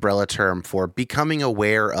broad umbrella term for becoming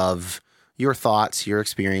aware of your thoughts, your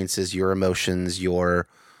experiences, your emotions, your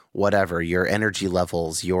whatever, your energy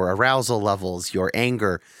levels, your arousal levels, your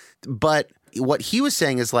anger. But what he was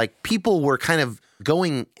saying is like people were kind of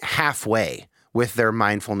going halfway with their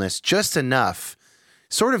mindfulness, just enough,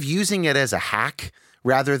 sort of using it as a hack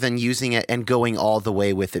rather than using it and going all the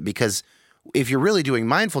way with it. Because if you're really doing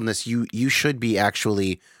mindfulness, you should be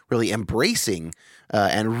actually really embracing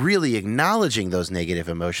and really acknowledging those negative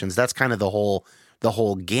emotions. That's kind of the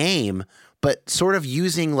whole game, but sort of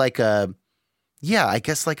using like a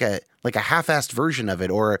half-assed version of it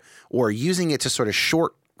or using it to sort of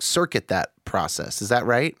short circuit that process. Is that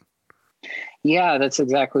right? Yeah, that's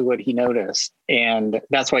exactly what he noticed. And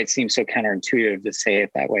that's why it seems so counterintuitive to say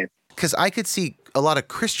it that way. Because I could see a lot of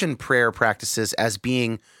Christian prayer practices as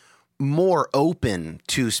being more open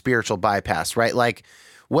to spiritual bypass, right? Like,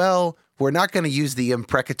 well, we're not going to use the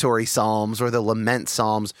imprecatory psalms or the lament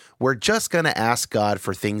psalms. We're just going to ask God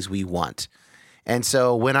for things we want. And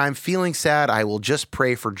so when I'm feeling sad, I will just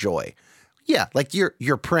pray for joy. Yeah, like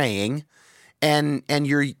you're praying and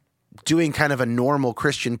you're doing kind of a normal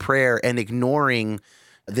Christian prayer and ignoring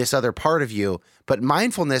this other part of you. But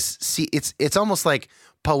mindfulness, see, it's almost like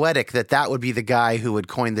poetic that would be the guy who would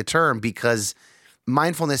coin the term, because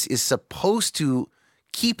mindfulness is supposed to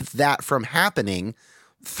keep that from happening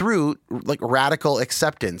through like radical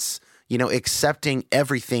acceptance, accepting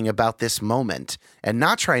everything about this moment and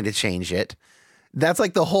not trying to change it. That's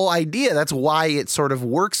like the whole idea. That's why it sort of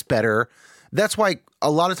works better. That's why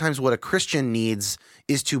a lot of times what a Christian needs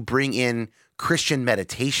is to bring in Christian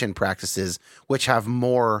meditation practices, which have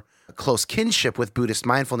more close kinship with Buddhist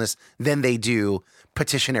mindfulness than they do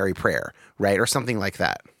petitionary prayer, right? Or something like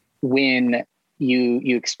that. When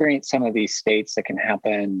you experience some of these states that can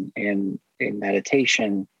happen in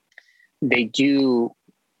meditation, they do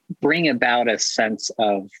bring about a sense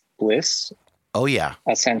of bliss. Oh, yeah.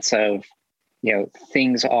 A sense of,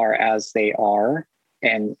 things are as they are,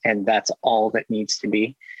 and that's all that needs to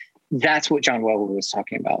be. That's what John Welwood was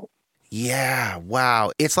talking about. Yeah,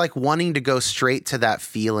 wow. It's like wanting to go straight to that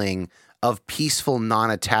feeling of peaceful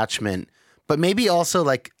non-attachment, but maybe also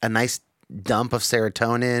like a nice dump of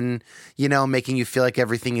serotonin, making you feel like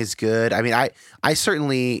everything is good. I mean, I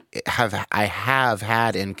certainly have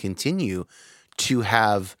had and continue to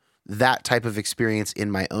have that type of experience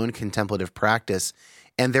in my own contemplative practice.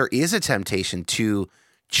 And there is a temptation to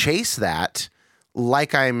chase that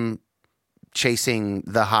like I'm chasing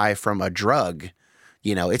the high from a drug.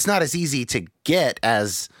 You know, it's not as easy to get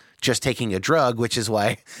as just taking a drug, which is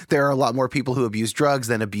why there are a lot more people who abuse drugs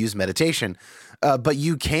than abuse meditation. But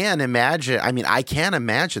you can imagine, I mean, I can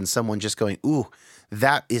imagine someone just going, ooh,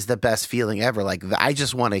 that is the best feeling ever. Like, I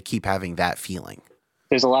just want to keep having that feeling.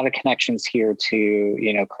 There's a lot of connections here to,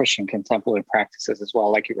 you know, Christian contemplative practices as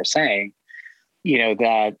well. Like you were saying, you know,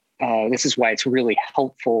 that this is why it's really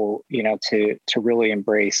helpful, you know, to really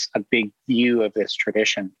embrace a big view of this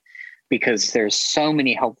tradition, because there's so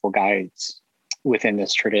many helpful guides within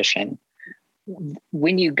this tradition.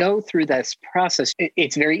 When you go through this process,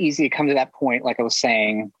 it's very easy to come to that point, like I was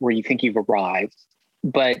saying, where you think you've arrived.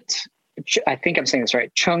 But I think I'm saying this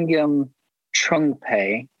right. Chögyam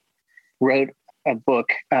Trungpa wrote a book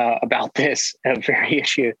about this very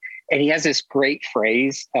issue. And he has this great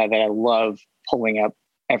phrase that I love pulling up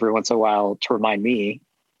every once in a while to remind me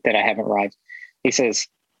that I haven't arrived. He says,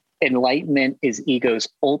 enlightenment is ego's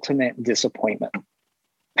ultimate disappointment.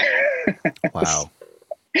 Wow.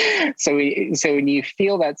 So when you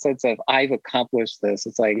feel that sense of I've accomplished this,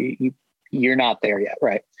 it's like you're not there yet,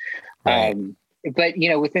 right? But you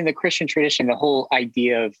know, within the Christian tradition, the whole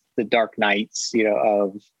idea of the dark nights, you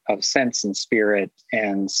know, of sense and spirit,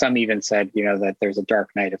 and some even said, you know, that there's a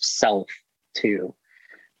dark night of self too,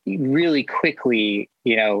 really quickly,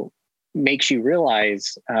 you know, makes you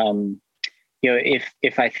realize, you know,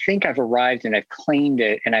 if I think I've arrived and I've claimed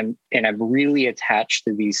it, and I'm really attached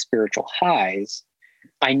to these spiritual highs,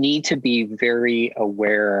 I need to be very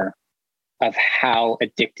aware of how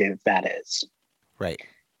addictive that is. Right.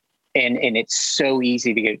 And it's so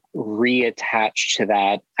easy to get reattached to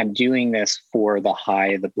that. I'm doing this for the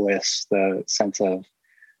high, the bliss, the sense of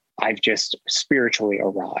I've just spiritually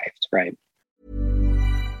arrived, right?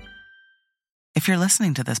 If you're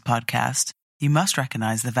listening to this podcast, you must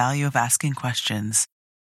recognize the value of asking questions.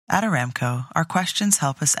 At Aramco, our questions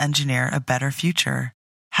help us engineer a better future.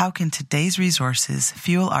 How can today's resources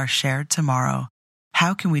fuel our shared tomorrow?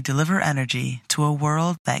 How can we deliver energy to a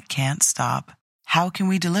world that can't stop? How can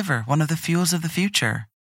we deliver one of the fuels of the future?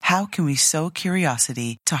 How can we sow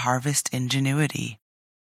curiosity to harvest ingenuity?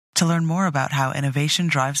 To learn more about how innovation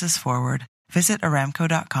drives us forward, visit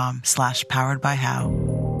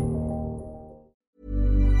aramco.com/poweredbyhow.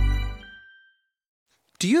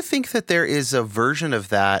 Do you think that there is a version of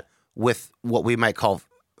that with what we might call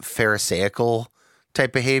Pharisaical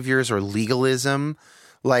type behaviors or legalism?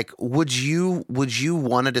 Like, would you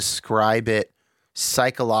want to describe it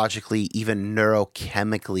psychologically, even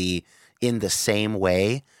neurochemically, in the same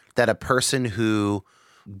way that a person who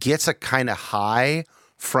gets a kind of high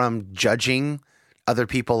from judging other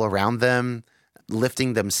people around them,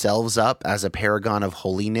 lifting themselves up as a paragon of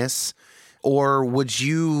holiness? Or would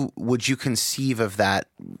you conceive of that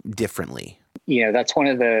differently? You know, that's one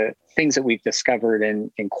of the things that we've discovered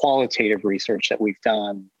in qualitative research that we've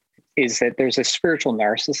done, is that there's a spiritual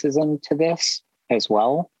narcissism to this as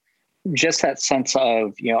well. Just that sense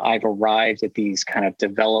of, you know, I've arrived at these kind of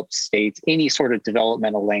developed states. Any sort of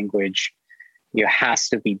developmental language, you know, has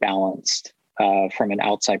to be balanced from an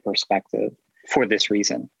outside perspective for this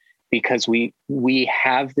reason, because we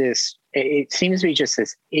have this, it seems to be just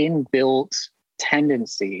this inbuilt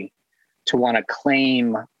tendency to want to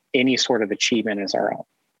claim any sort of achievement as our own.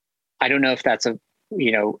 I don't know if that's a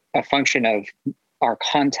function of our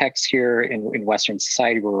context here in Western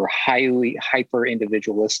society, where we're highly hyper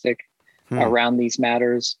individualistic around these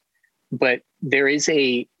matters. But there is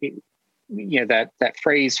that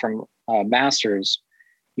phrase from Masters,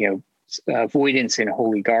 you know, avoidance in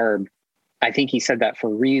holy garb. I think he said that for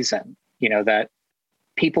a reason, you know, that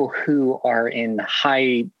people who are in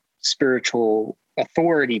high spiritual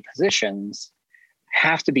authority positions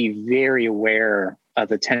have to be very aware of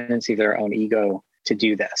the tendency of their own ego to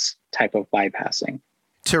do this type of bypassing.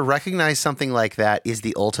 To recognize something like that is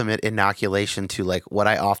the ultimate inoculation to, like, what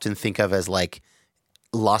I often think of as like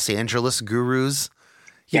Los Angeles gurus.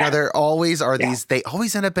 You know, there always are these, they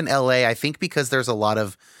always end up in LA, I think because there's a lot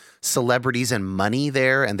of celebrities and money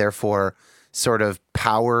there, and therefore sort of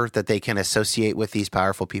power that they can associate with these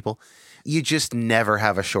powerful people. You just never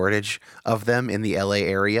have a shortage of them in the LA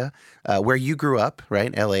area, where you grew up,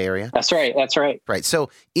 right? LA area. That's right. Right.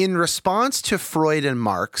 So in response to Freud and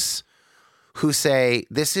Marx, who say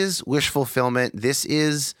this is wish fulfillment, this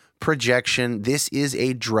is projection, this is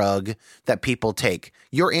a drug that people take,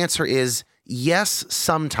 your answer is yes,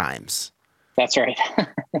 sometimes. That's right.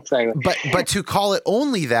 Exactly. But to call it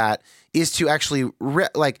only that is to actually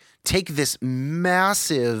take this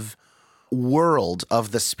massive world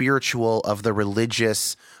of the spiritual, of the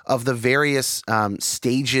religious, of the various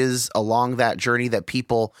stages along that journey that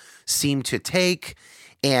people seem to take,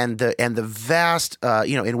 and the vast,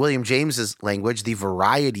 in William James's language, the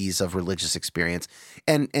varieties of religious experience,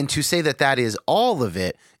 and to say that is all of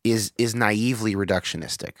it is naively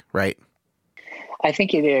reductionistic, right? I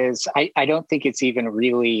think it is. I don't think it's even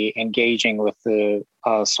really engaging with the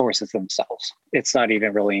sources themselves. It's not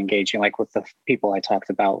even really engaging like with the people I talked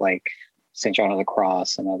about, like St. John of the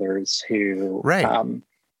Cross and others who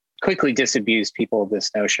quickly disabuse people of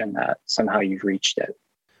this notion that somehow you've reached it.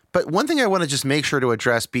 But one thing I want to just make sure to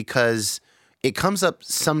address, because it comes up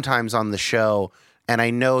sometimes on the show, and I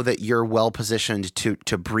know that you're well positioned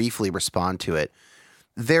to briefly respond to it.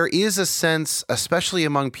 There is a sense, especially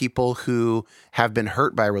among people who have been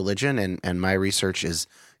hurt by religion, and my research is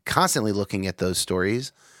constantly looking at those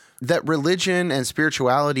stories, that religion and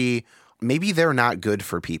spirituality, maybe they're not good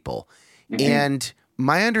for people. Mm-hmm. And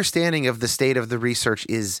my understanding of the state of the research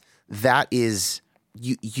is that is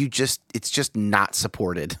it's just not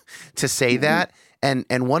supported to say mm-hmm. that.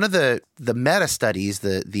 And one of the meta studies,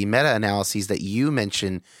 the meta analyses that you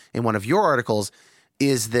mention in one of your articles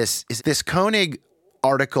is this Koenig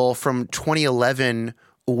article from 2011,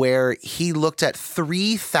 where he looked at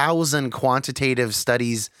 3,000 quantitative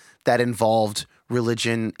studies that involved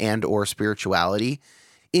religion and or spirituality.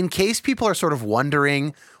 In case people are sort of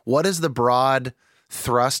wondering, what is the broad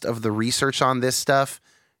thrust of the research on this stuff?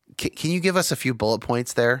 Can you give us a few bullet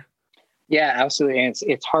points there? Yeah, absolutely. And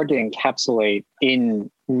it's hard to encapsulate in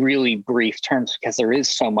really brief terms because there is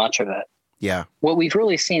so much of it. Yeah. What we've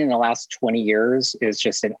really seen in the last 20 years is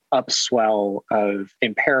just an upswell of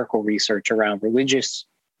empirical research around religious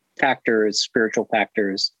factors, spiritual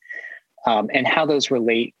factors, and how those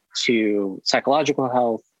relate to psychological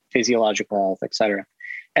health, physiological health, et cetera.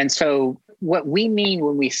 And so what we mean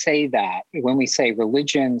when we say that, when we say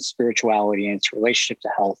religion, spirituality, and its relationship to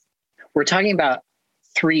health, we're talking about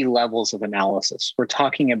 3 levels of analysis. We're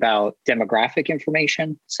talking about demographic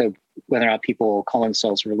information, so whether or not people call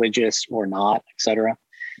themselves religious or not, et cetera.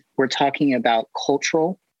 We're talking about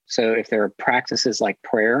cultural, so if there are practices like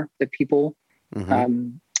prayer that people mm-hmm.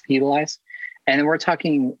 Utilize. And then we're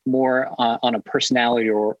talking more on a personality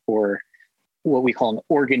or what we call an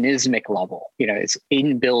organismic level. It's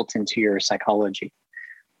inbuilt into your psychology.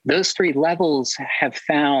 Those 3 levels have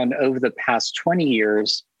found over the past 20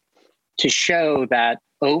 years to show that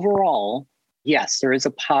overall, yes, there is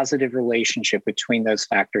a positive relationship between those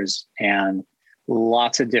factors and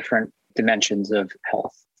lots of different dimensions of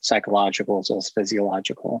health, psychological as well as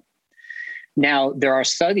physiological. Now, there are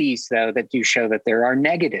studies, though, that do show that there are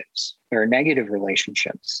negatives. There are negative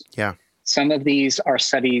relationships. Yeah. Some of these are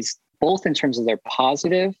studies, both in terms of their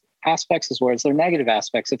positive aspects as well as their negative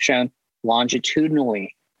aspects, have shown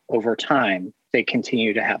longitudinally over time, they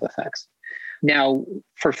continue to have effects. Now,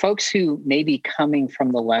 for folks who may be coming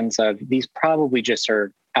from the lens of these probably just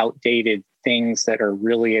are outdated things that are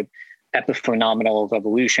really epiphenomenal of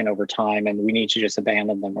evolution over time, and we need to just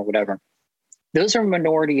abandon them or whatever. Those are a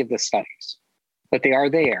minority of the studies, but they are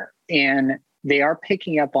there. And they are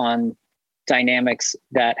picking up on dynamics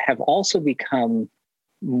that have also become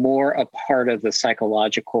more a part of the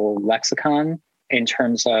psychological lexicon in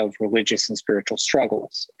terms of religious and spiritual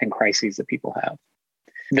struggles and crises that people have.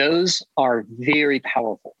 Those are very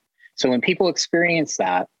powerful. So when people experience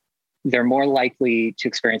that, they're more likely to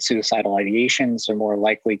experience suicidal ideations. They're more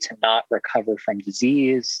likely to not recover from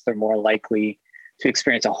disease. They're more likely to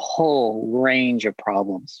experience a whole range of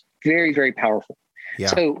problems. Very, very powerful. Yeah.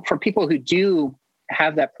 So for people who do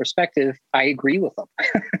have that perspective, I agree with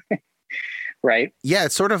them. Right? Yeah,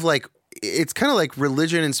 it's kind of like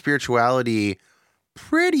religion and spirituality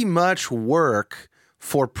pretty much work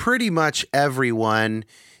for pretty much everyone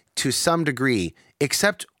to some degree,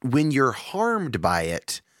 except when you're harmed by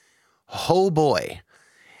it, oh boy.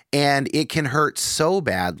 And it can hurt so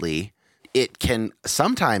badly, it can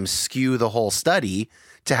sometimes skew the whole study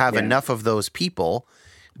to have enough of those people.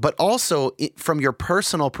 But also, from your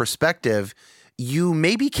personal perspective, you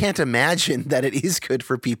maybe can't imagine that it is good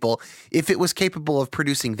for people if it was capable of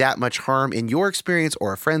producing that much harm in your experience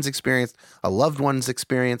or a friend's experience, a loved one's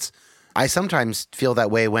experience. I sometimes feel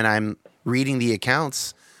that way when I'm reading the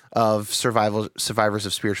accounts of survivors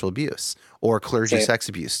of spiritual abuse or clergy sex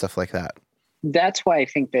abuse, stuff like that. That's why I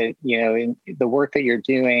think that, in the work that you're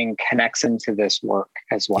doing connects into this work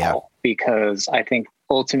as well, because I think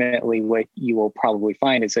ultimately what you will probably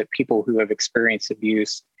find is that people who have experienced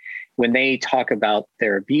abuse, when they talk about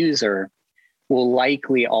their abuser, will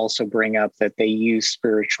likely also bring up that they use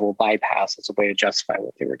spiritual bypass as a way to justify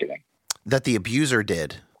what they were doing. That the abuser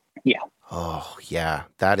did? Yeah. Oh, yeah,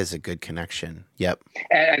 that is a good connection. Yep.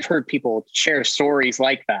 And I've heard people share stories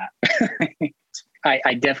like that.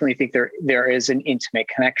 I definitely think there is an intimate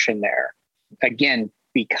connection there. Again,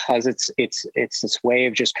 because it's this way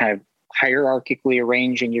of just kind of hierarchically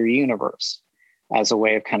arranging your universe as a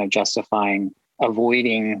way of kind of justifying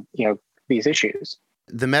avoiding, these issues.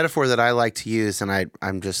 The metaphor that I like to use, and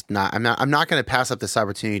I'm not going to pass up this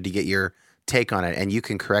opportunity to get your take on it, and you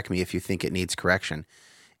can correct me if you think it needs correction,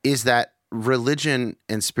 is that religion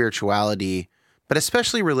and spirituality, but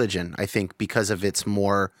especially religion, I think because of its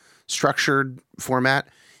more structured format,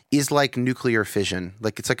 is like nuclear fission.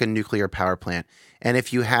 Like it's like a nuclear power plant. And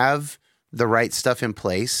if you have the right stuff in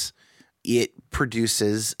place, it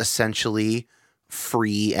produces essentially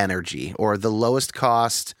free energy, or the lowest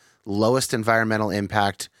cost, lowest environmental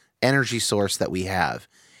impact energy source that we have.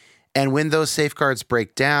 And when those safeguards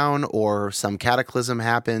break down or some cataclysm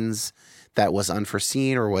happens that was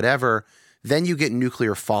unforeseen or whatever, then you get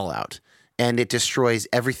nuclear fallout and it destroys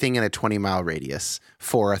everything in a 20-mile radius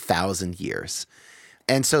for 1,000 years.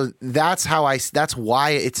 And so that's why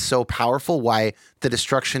it's so powerful, why the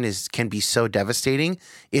destruction can be so devastating.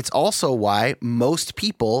 It's also why most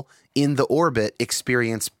people in the orbit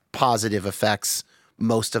experience positive effects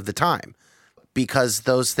most of the time, because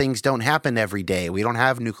those things don't happen every day. We don't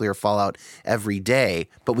have nuclear fallout every day,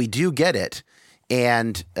 but we do get it.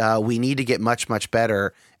 And we need to get much, much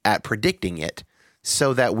better at predicting it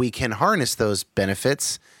so that we can harness those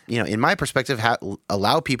benefits, in my perspective,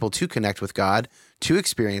 allow people to connect with God, to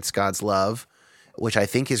experience God's love, which I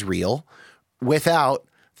think is real, without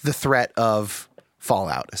the threat of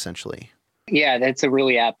fallout, essentially. Yeah, that's a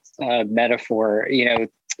really apt metaphor.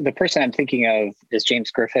 The person I'm thinking of is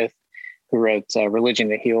James Griffith, who wrote Religion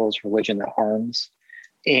That Heals, Religion That Harms.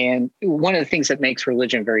 And one of the things that makes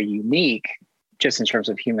religion very unique, just in terms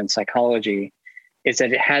of human psychology, is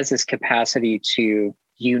that it has this capacity to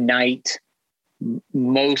unite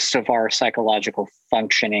most of our psychological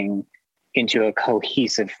functioning into a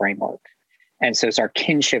cohesive framework. And so it's our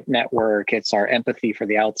kinship network, it's our empathy for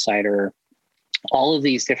the outsider, all of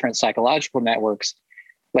these different psychological networks,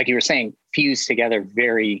 like you were saying, fuse together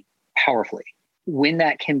very powerfully. When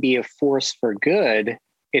that can be a force for good,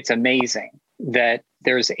 it's amazing that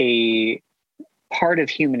there's a part of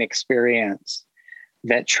human experience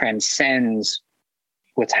that transcends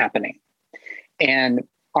what's happening. And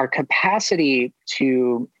our capacity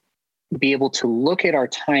to be able to look at our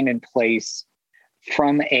time and place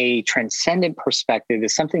from a transcendent perspective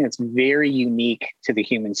is something that's very unique to the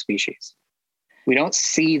human species. We don't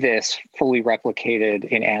see this fully replicated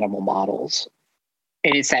in animal models.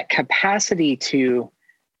 And it's that capacity to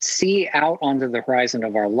see out onto the horizon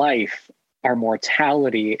of our life, our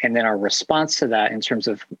mortality, and then our response to that in terms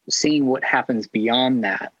of seeing what happens beyond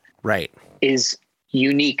that. Right. Is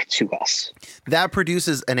unique to us. That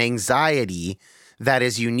produces an anxiety that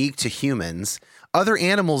is unique to humans. Other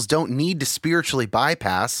animals don't need to spiritually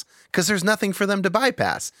bypass because there's nothing for them to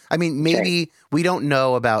bypass. I mean, maybe we don't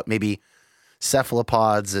know about maybe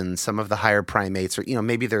cephalopods and some of the higher primates, or,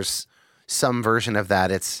 maybe there's some version of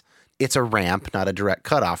that. It's a ramp, not a direct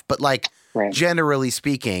cutoff. But generally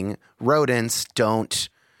speaking, rodents don't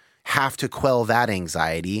have to quell that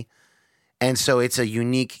anxiety. And so it's a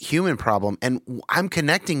unique human problem. And I'm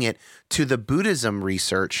connecting it to the Buddhism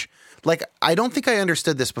research. I don't think I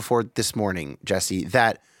understood this before this morning, Jesse,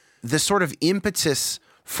 that the sort of impetus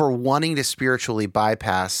for wanting to spiritually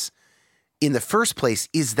bypass in the first place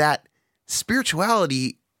is that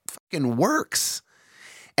spirituality fucking works.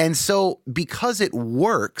 And so because it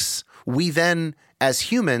works, we then, as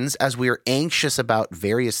humans, as we are anxious about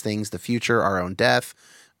various things, the future, our own death,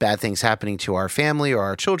 bad things happening to our family or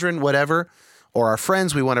our children, whatever, or our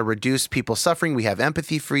friends, we want to reduce people's suffering. We have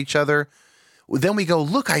empathy for each other. Then we go,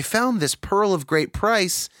 look, I found this pearl of great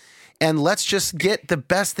price, and let's just get the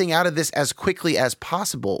best thing out of this as quickly as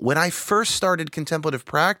possible. When I first started contemplative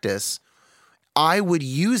practice, I would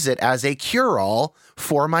use it as a cure-all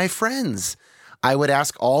for my friends. I would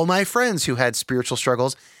ask all my friends who had spiritual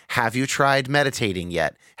struggles, have you tried meditating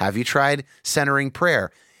yet? Have you tried centering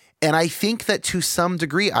prayer? And I think that to some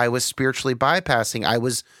degree, I was spiritually bypassing. I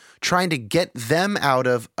was trying to get them out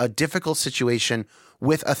of a difficult situation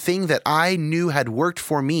with a thing that I knew had worked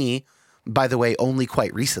for me, by the way, only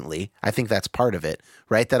quite recently. I think that's part of it,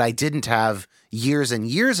 right? That I didn't have years and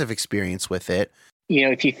years of experience with it.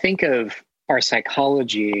 If you think of our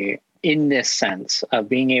psychology in this sense of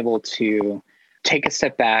being able to take a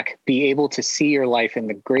step back, be able to see your life in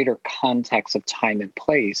the greater context of time and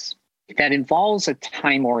place, that involves a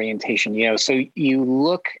time orientation. So you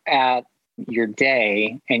look at your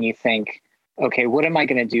day and you think, Okay, what am I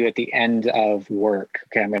going to do at the end of work?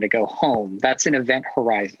 Okay, I'm going to go home. That's an event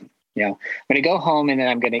horizon. I'm going to go home and then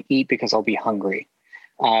I'm going to eat because I'll be hungry.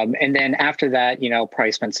 And then after that, I'll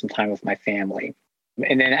probably spend some time with my family.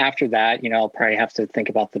 And then after that, I'll probably have to think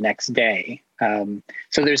about the next day.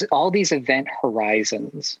 So there's all these event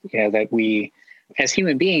horizons, that we as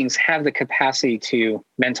human beings have the capacity to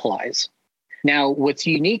mentalize. Now, what's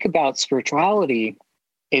unique about spirituality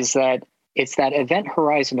is that it's that event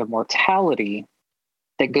horizon of mortality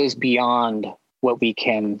that goes beyond what we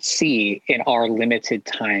can see in our limited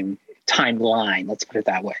timeline. Let's put it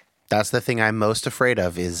that way. That's the thing I'm most afraid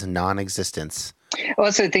of is non-existence. Well,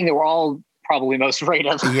 that's the thing that we're all probably most afraid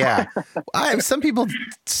of. Yeah. Some people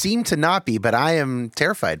seem to not be, but I am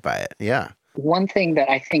terrified by it. Yeah. One thing that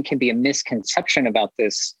I think can be a misconception about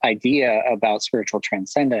this idea about spiritual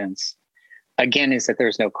transcendence, again, is that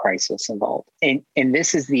there's no crisis involved. And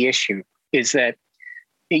this is the issue, is that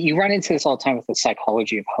you run into this all the time with the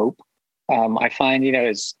psychology of hope. I find,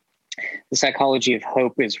 is the psychology of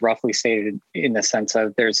hope is roughly stated in the sense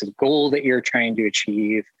of there's a goal that you're trying to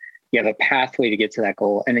achieve. You have a pathway to get to that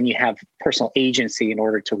goal, and then you have personal agency in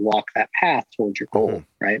order to walk that path towards your goal,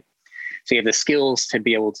 right? So you have the skills to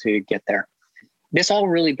be able to get there. This all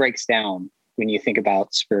really breaks down when you think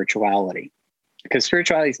about spirituality, because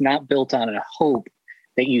spirituality is not built on a hope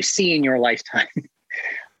that you see in your lifetime.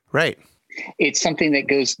 Right. It's something that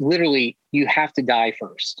goes literally, you have to die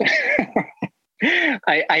first.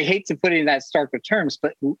 I hate to put it in that stark of terms,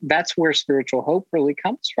 but that's where spiritual hope really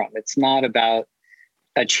comes from. It's not about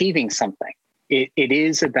achieving something. It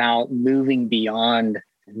is about moving beyond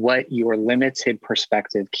what your limited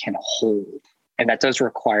perspective can hold. And that does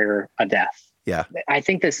require a death. Yeah. I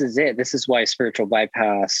think this is it. This is why spiritual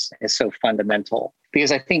bypass is so fundamental,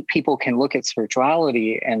 because I think people can look at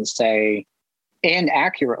spirituality and say, and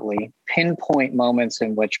accurately pinpoint moments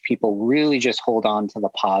in which people really just hold on to the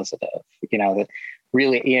positive, that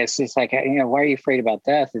really, yes, it's like, why are you afraid about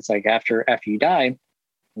death? It's like after you die,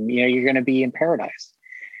 you're going to be in paradise.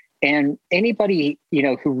 And anybody,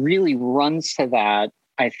 who really runs to that,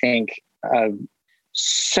 I think,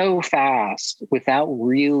 so fast without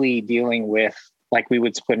really dealing with, like we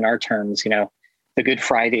would put in our terms, the Good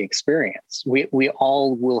Friday experience. We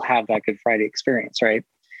all will have that Good Friday experience, right?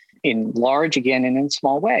 In large, again, and in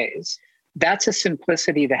small ways. That's a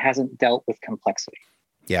simplicity that hasn't dealt with complexity.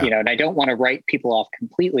 Yeah. And I don't want to write people off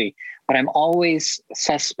completely, but I'm always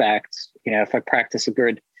suspect, if I practice a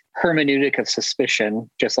good hermeneutic of suspicion,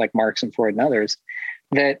 just like Marx and Freud and others,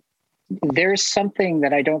 that there's something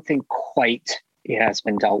that I don't think quite has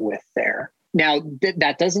been dealt with there. Now,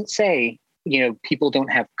 that doesn't say, people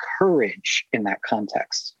don't have courage in that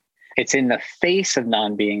context. It's in the face of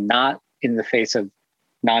non-being, not in the face of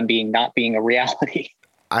non-being not being a reality.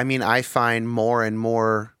 I mean, I find more and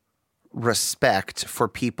more respect for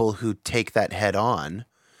people who take that head on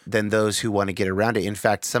than those who want to get around it. In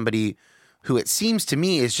fact, somebody who it seems to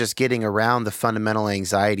me is just getting around the fundamental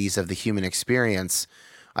anxieties of the human experience,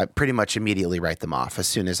 I pretty much immediately write them off as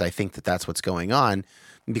soon as I think that that's what's going on,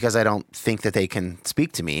 because I don't think that they can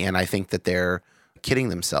speak to me. And I think that they're kidding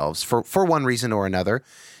themselves for one reason or another.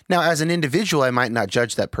 Now, as an individual, I might not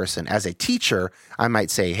judge that person. As a teacher, I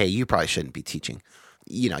might say, hey, you probably shouldn't be teaching.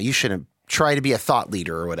 You shouldn't try to be a thought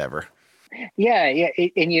leader or whatever. Yeah.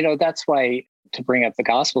 And, that's why, to bring up the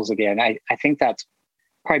Gospels again, I think that's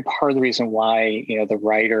probably part of the reason why, the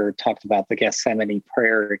writer talked about the Gethsemane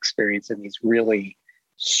prayer experience in these really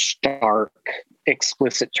stark,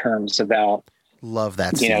 explicit terms about, love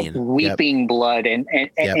that scene. Weeping blood and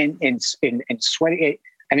sweating.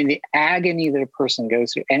 I mean, the agony that a person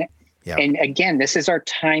goes through. And again, this is our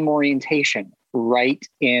time orientation right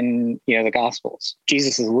in, the Gospels.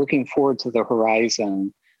 Jesus is looking forward to the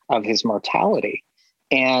horizon of his mortality,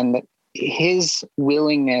 and his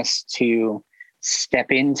willingness to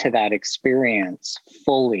step into that experience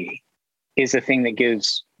fully is the thing that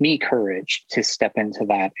gives me courage to step into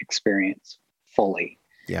that experience fully.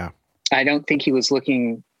 Yeah. I don't think he was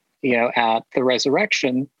looking, at the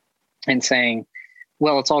resurrection and saying,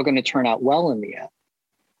 well, it's all going to turn out well in the end.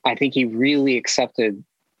 I think he really accepted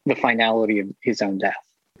the finality of his own death.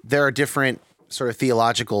 There are different sort of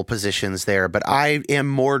theological positions there, but I am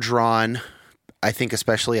more drawn, I think,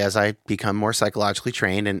 especially as I become more psychologically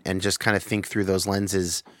trained and just kind of think through those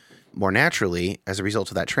lenses more naturally as a result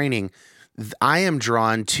of that training, I am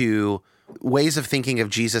drawn to ways of thinking of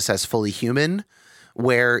Jesus as fully human,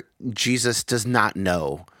 where Jesus does not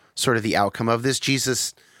know sort of the outcome of this.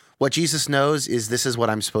 What Jesus knows is this is what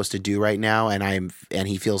I'm supposed to do right now, and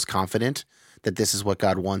he feels confident that this is what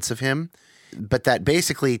God wants of him. But that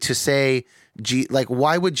basically to say,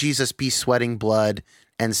 why would Jesus be sweating blood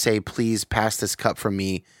and say, please pass this cup from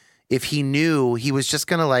me, if he knew he was just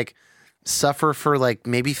going to like suffer for like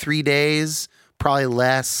maybe 3 days, probably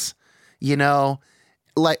less, you know?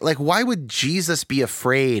 Like why would Jesus be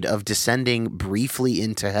afraid of descending briefly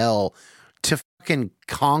into hell to fucking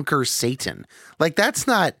conquer Satan? Like, that's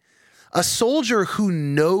not a soldier who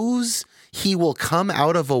knows he will come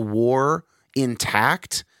out of a war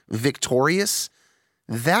intact, victorious.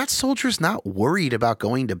 That soldier's not worried about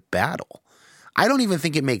going to battle. I don't even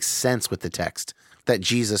think it makes sense with the text that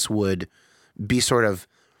Jesus would be sort of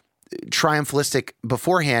triumphalistic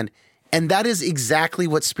beforehand. And that is exactly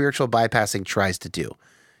what spiritual bypassing tries to do,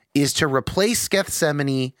 is to replace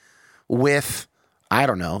Gethsemane with, I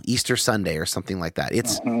don't know, Easter Sunday or something like that.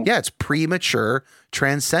 It's it's premature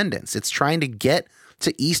transcendence. It's trying to get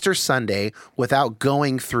to Easter Sunday without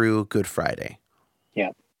going through Good Friday. Yeah.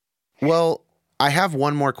 Well, I have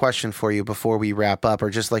one more question for you before we wrap up, or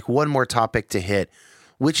just like one more topic to hit,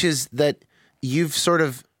 which is that you've sort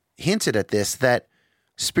of hinted at this, that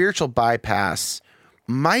spiritual bypass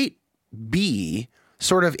might be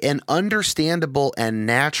sort of an understandable and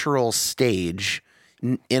natural stage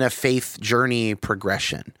in a faith journey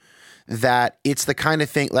progression. That it's the kind of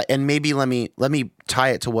thing, and maybe let me tie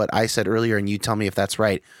it to what I said earlier, and you tell me if that's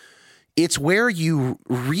right. It's where you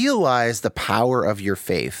realize the power of your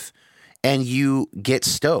faith and you get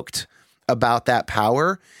stoked about that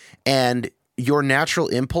power, and your natural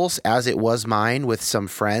impulse, as it was mine with some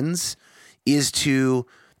friends, is to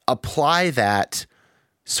apply that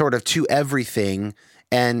sort of to everything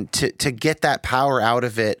and to get that power out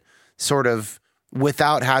of it sort of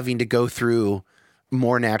without having to go through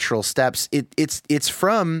more natural steps. It's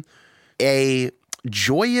from a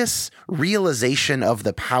joyous realization of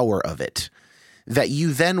the power of it that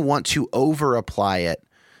you then want to over apply it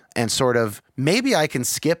and sort of, maybe I can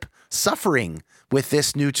skip suffering with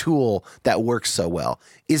this new tool that works so well.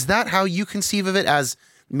 Is that how you conceive of it, as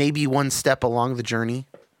maybe one step along the journey?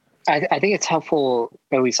 I think it's helpful,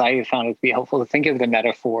 at least I have found it to be helpful, to think of the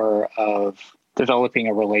metaphor of developing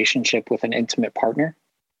a relationship with an intimate partner.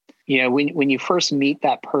 You know, when you first meet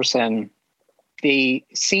that person, they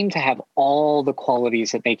seem to have all the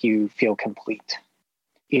qualities that make you feel complete.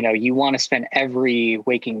 You know, you want to spend every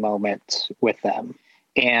waking moment with them.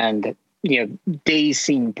 And, you know, days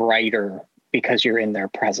seem brighter because you're in their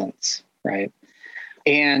presence, right?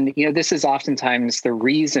 And, you know, this is oftentimes the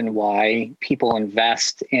reason why people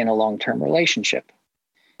invest in a long-term relationship.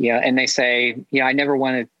 Yeah, and they say, I never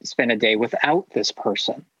want to spend a day without this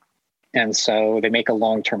person. And so they make a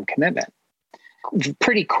long-term commitment.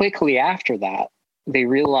 Pretty quickly after that, they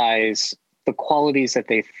realize the qualities that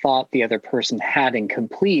they thought the other person had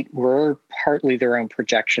incomplete were partly their own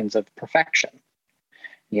projections of perfection.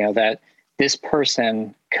 You know, that this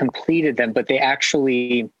person completed them, but they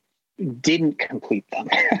actually didn't complete them.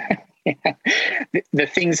 The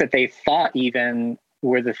things that they thought even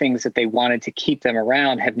were the things that they wanted to keep them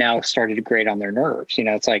around have now started to grate on their nerves. You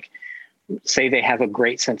know, it's like, say they have a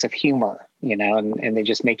great sense of humor, you know, and they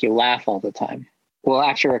just make you laugh all the time. Well,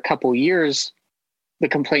 after a couple years, the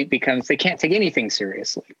complaint becomes they can't take anything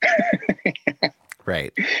seriously.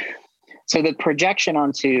 Right. So the projection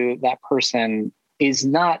onto that person is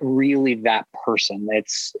not really that person.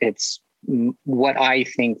 It's what I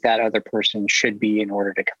think that other person should be in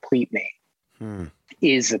order to complete me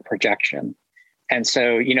is the projection. And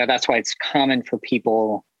so, you know, that's why it's common for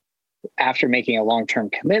people, after making a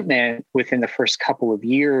long-term commitment, within the first couple of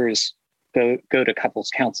years, go to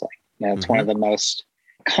couples counseling. You know, it's one of the most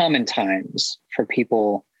common times for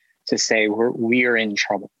people to say we are in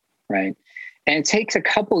trouble, right? And it takes a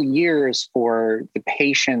couple years for the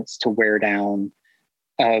patience to wear down,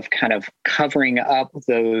 of kind of covering up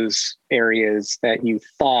those areas that you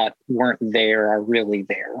thought weren't there are really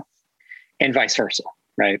there, and vice versa,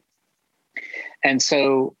 right? And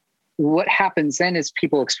so what happens then is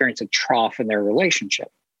people experience a trough in their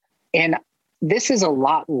relationship. And this is a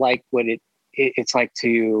lot like what it's like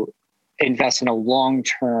to invest in a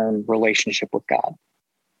long-term relationship with God.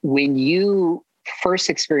 When you first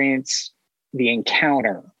experience the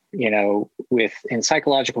encounter, you know, with, in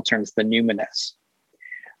psychological terms, the numinous,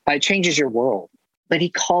 it changes your world. But he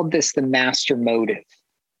called this the master motive.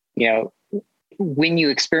 You know, when you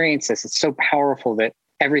experience this, it's so powerful that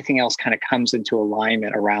everything else kind of comes into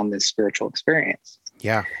alignment around this spiritual experience.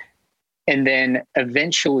 Yeah. And then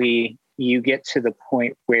eventually you get to the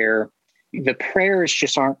point where the prayers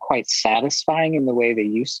just aren't quite satisfying in the way they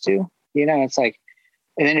used to. You know, it's like,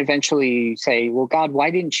 and then eventually you say, well, God,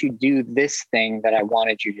 why didn't you do this thing that I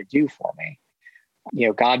wanted you to do for me? You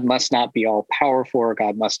know, God must not be all powerful, or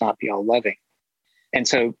God must not be all loving. And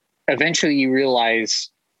so eventually you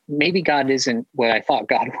realize maybe God isn't what I thought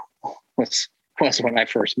God was when I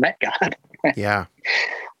first met God. Yeah.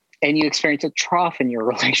 And you experience a trough in your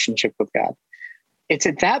relationship with God. It's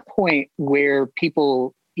at that point where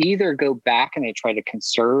people either go back and they try to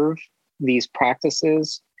conserve these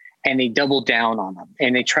practices and they double down on them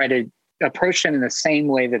and they try to approach them in the same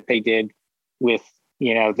way that they did with,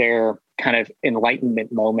 their kind of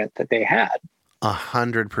enlightenment moment that they had.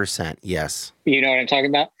 100%. Yes. You know what I'm talking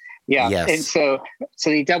about? Yeah. Yes. And so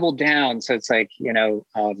they double down. So it's like,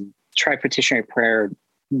 try petitionary prayer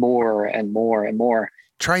more and more and more.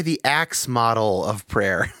 Try the Acts model of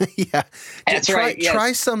prayer. Yeah. That's right. Yes.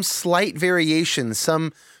 Try some slight variations,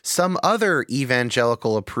 some other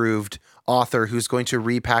evangelical approved author who's going to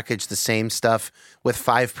repackage the same stuff with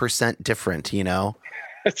 5% different,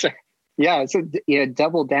 That's right. Yeah. So,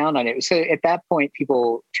 double down on it. So at that point,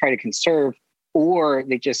 people try to conserve, or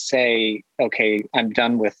they just say, okay, I'm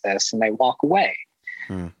done with this, and they walk away.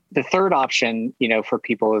 The third option, for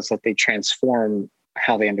people is that they transform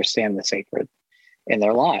how they understand the sacred in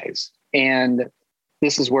their lives. And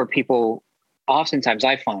this is where people, oftentimes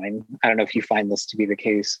I find, I don't know if you find this to be the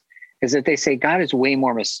case, is that they say, God is way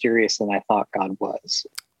more mysterious than I thought God was.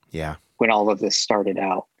 Yeah. When all of this started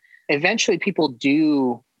out. Eventually people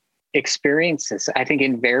do experience this, I think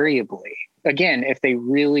invariably. Again, if they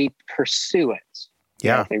really pursue it.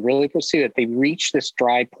 Yeah. If they really pursue it, they reach this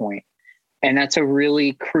dry point. And that's a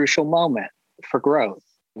really crucial moment for growth.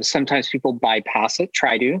 Sometimes people bypass it,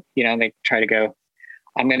 they try to go,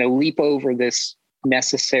 I'm going to leap over this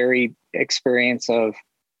necessary experience of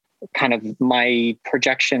kind of my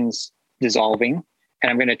projections dissolving, and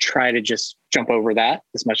I'm going to try to just jump over that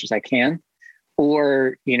as much as I can.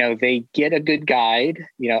 Or, they get a good guide,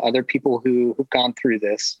 other people who've gone through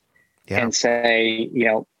this and say,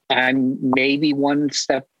 I'm maybe one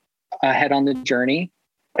step ahead on the journey,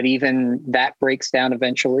 but even that breaks down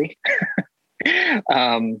eventually.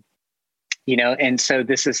 And so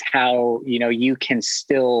this is how, you can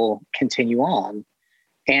still continue on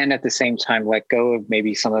and at the same time, let go of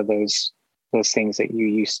maybe some of those things that you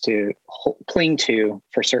used to cling to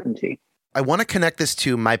for certainty. I want to connect this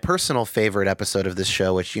to my personal favorite episode of this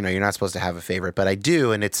show, which, you're not supposed to have a favorite, but I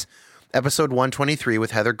do. And it's episode 123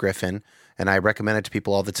 with Heather Griffin. And I recommend it to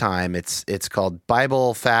people all the time. It's called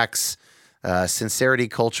Bible Facts, Sincerity,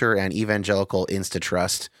 Culture, and Evangelical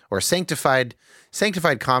Insta-Trust, or Sanctified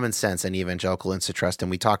Common Sense and Evangelical Insta-Trust. And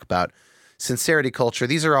we talk about sincerity, culture.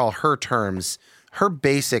 These are all her terms. Her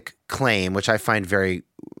basic claim, which I find very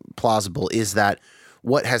plausible, is that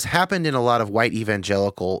what has happened in a lot of white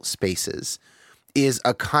evangelical spaces is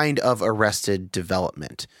a kind of arrested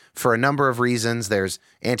development for a number of reasons. There's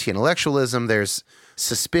anti-intellectualism, there's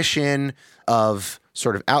suspicion of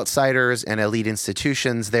sort of outsiders and elite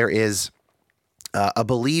institutions. There is a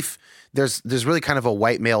belief, there's really kind of a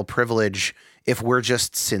white male privilege. If we're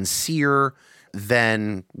just sincere,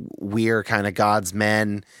 then we're kind of God's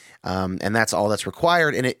men, and that's all that's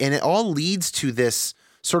required. And it all leads to this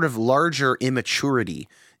sort of larger immaturity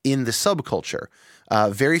in the subculture.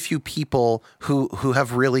 Very few people who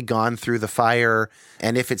have really gone through the fire,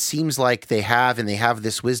 and if it seems like they have, and they have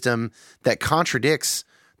this wisdom that contradicts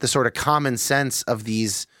the sort of common sense of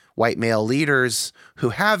these white male leaders who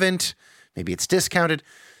haven't, maybe it's discounted.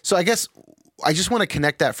 So I guess I just want to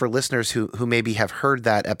connect that for listeners who maybe have heard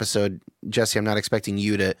that episode. Jesse, I'm not expecting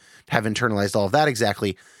you to have internalized all of that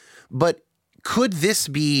exactly, but could this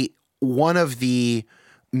be one of the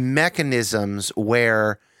mechanisms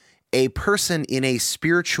where a person in a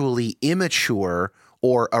spiritually immature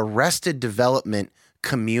or arrested development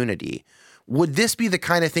community, would this be the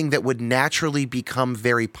kind of thing that would naturally become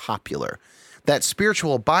very popular? That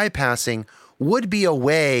spiritual bypassing would be a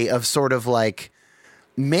way of sort of like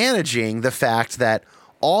managing the fact that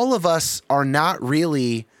all of us are not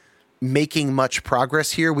really making much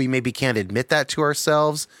progress here. We maybe can't admit that to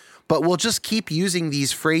ourselves, but we'll just keep using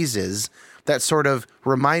these phrases that sort of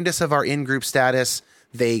remind us of our in-group status.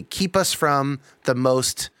 They keep us from the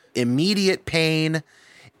most immediate pain,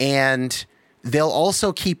 and they'll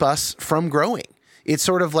also keep us from growing. It's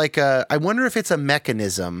sort of like I wonder if it's a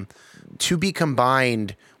mechanism to be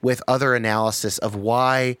combined with other analysis of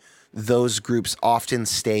why those groups often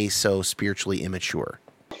stay so spiritually immature.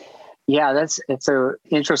 Yeah, it's an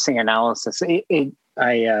interesting analysis.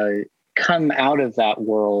 I come out of that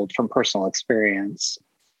world from personal experience,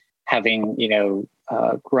 having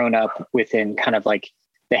grown up within kind of like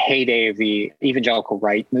the heyday of the evangelical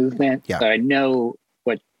right movement. Yeah. So I know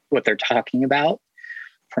what they're talking about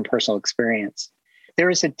from personal experience. There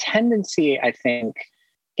is a tendency, I think,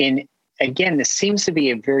 again, this seems to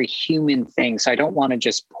be a very human thing. So I don't want to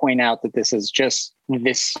just point out that this is just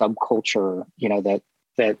this subculture, that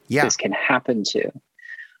that this can happen to.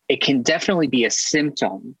 It can definitely be a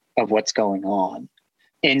symptom of what's going on.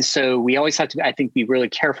 And so we always have to, I think, be really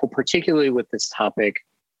careful, particularly with this topic,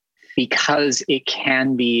 because it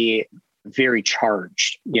can be very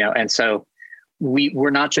charged, and so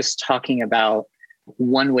we're not just talking about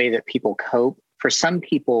one way that people cope. For some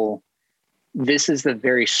people, this is the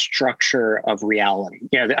very structure of reality.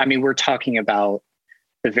 We're talking about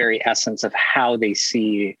the very essence of how they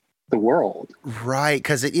see the world. Right,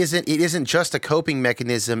 because it isn't just a coping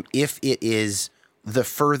mechanism if it is the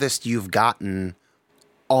furthest you've gotten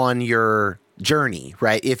on your journey,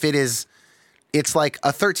 right? If it is, it's like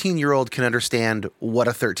a 13-year-old can understand what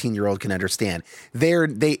a 13-year-old can understand. They're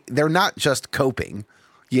not just coping,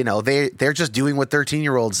 they're just doing what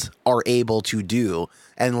 13-year-olds are able to do.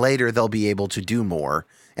 And later they'll be able to do more,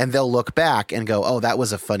 and they'll look back and go, oh, that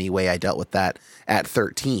was a funny way I dealt with that at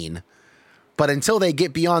 13. But until they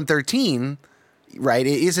get beyond 13, right,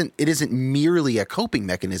 it isn't merely a coping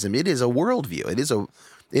mechanism. It is a worldview. It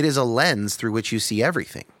is a lens through which you see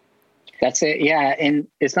everything. That's it. Yeah. And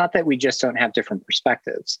it's not that we just don't have different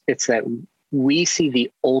perspectives. It's that we see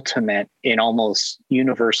the ultimate in almost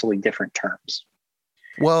universally different terms.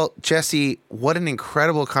 Well, Jesse, what an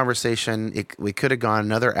incredible conversation. We could have gone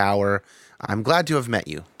another hour. I'm glad to have met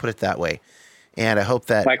you, put it that way. And I hope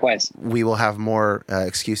that likewise we will have more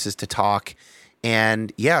excuses to talk.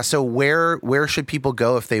 And yeah, so where should people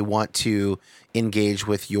go if they want to engage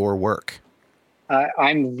with your work?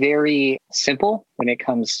 I'm very simple when it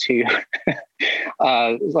comes to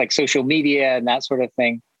like social media and that sort of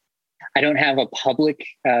thing. I don't have a public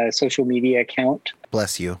social media account.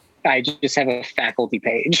 Bless you. I just have a faculty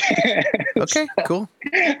page. Okay, cool.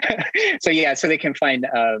 So they can find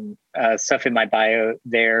stuff in my bio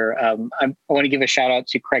there. I want to give a shout out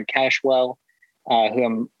to Craig Cashwell, who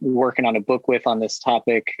I'm working on a book with on this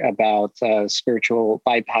topic about spiritual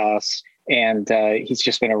bypass. And he's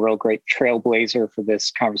just been a real great trailblazer for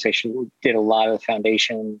this conversation. We did a lot of the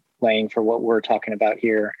foundation laying for what we're talking about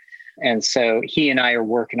here. And so he and I are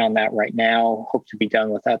working on that right now. Hope to be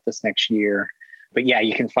done with that this next year. But yeah,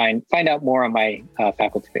 you can find out more on my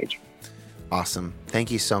faculty page. Awesome.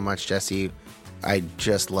 Thank you so much, Jesse. I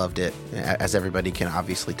just loved it, as everybody can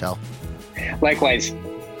obviously tell. Likewise.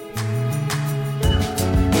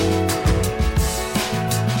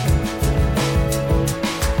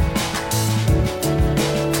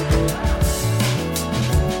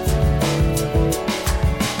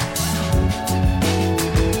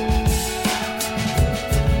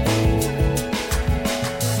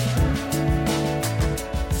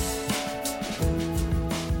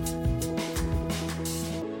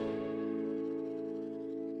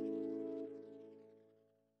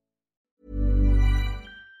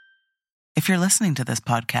 If you're listening to this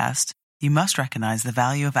podcast, you must recognize the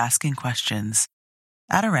value of asking questions.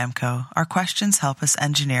 At Aramco, our questions help us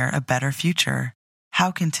engineer a better future. How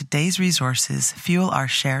can today's resources fuel our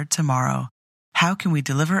shared tomorrow? How can we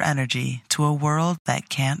deliver energy to a world that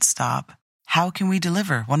can't stop? How can we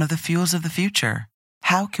deliver one of the fuels of the future?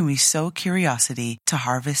 How can we sow curiosity to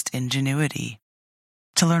harvest ingenuity?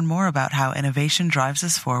 To learn more about how innovation drives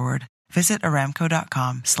us forward, visit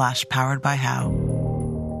aramco.com/poweredbyhow.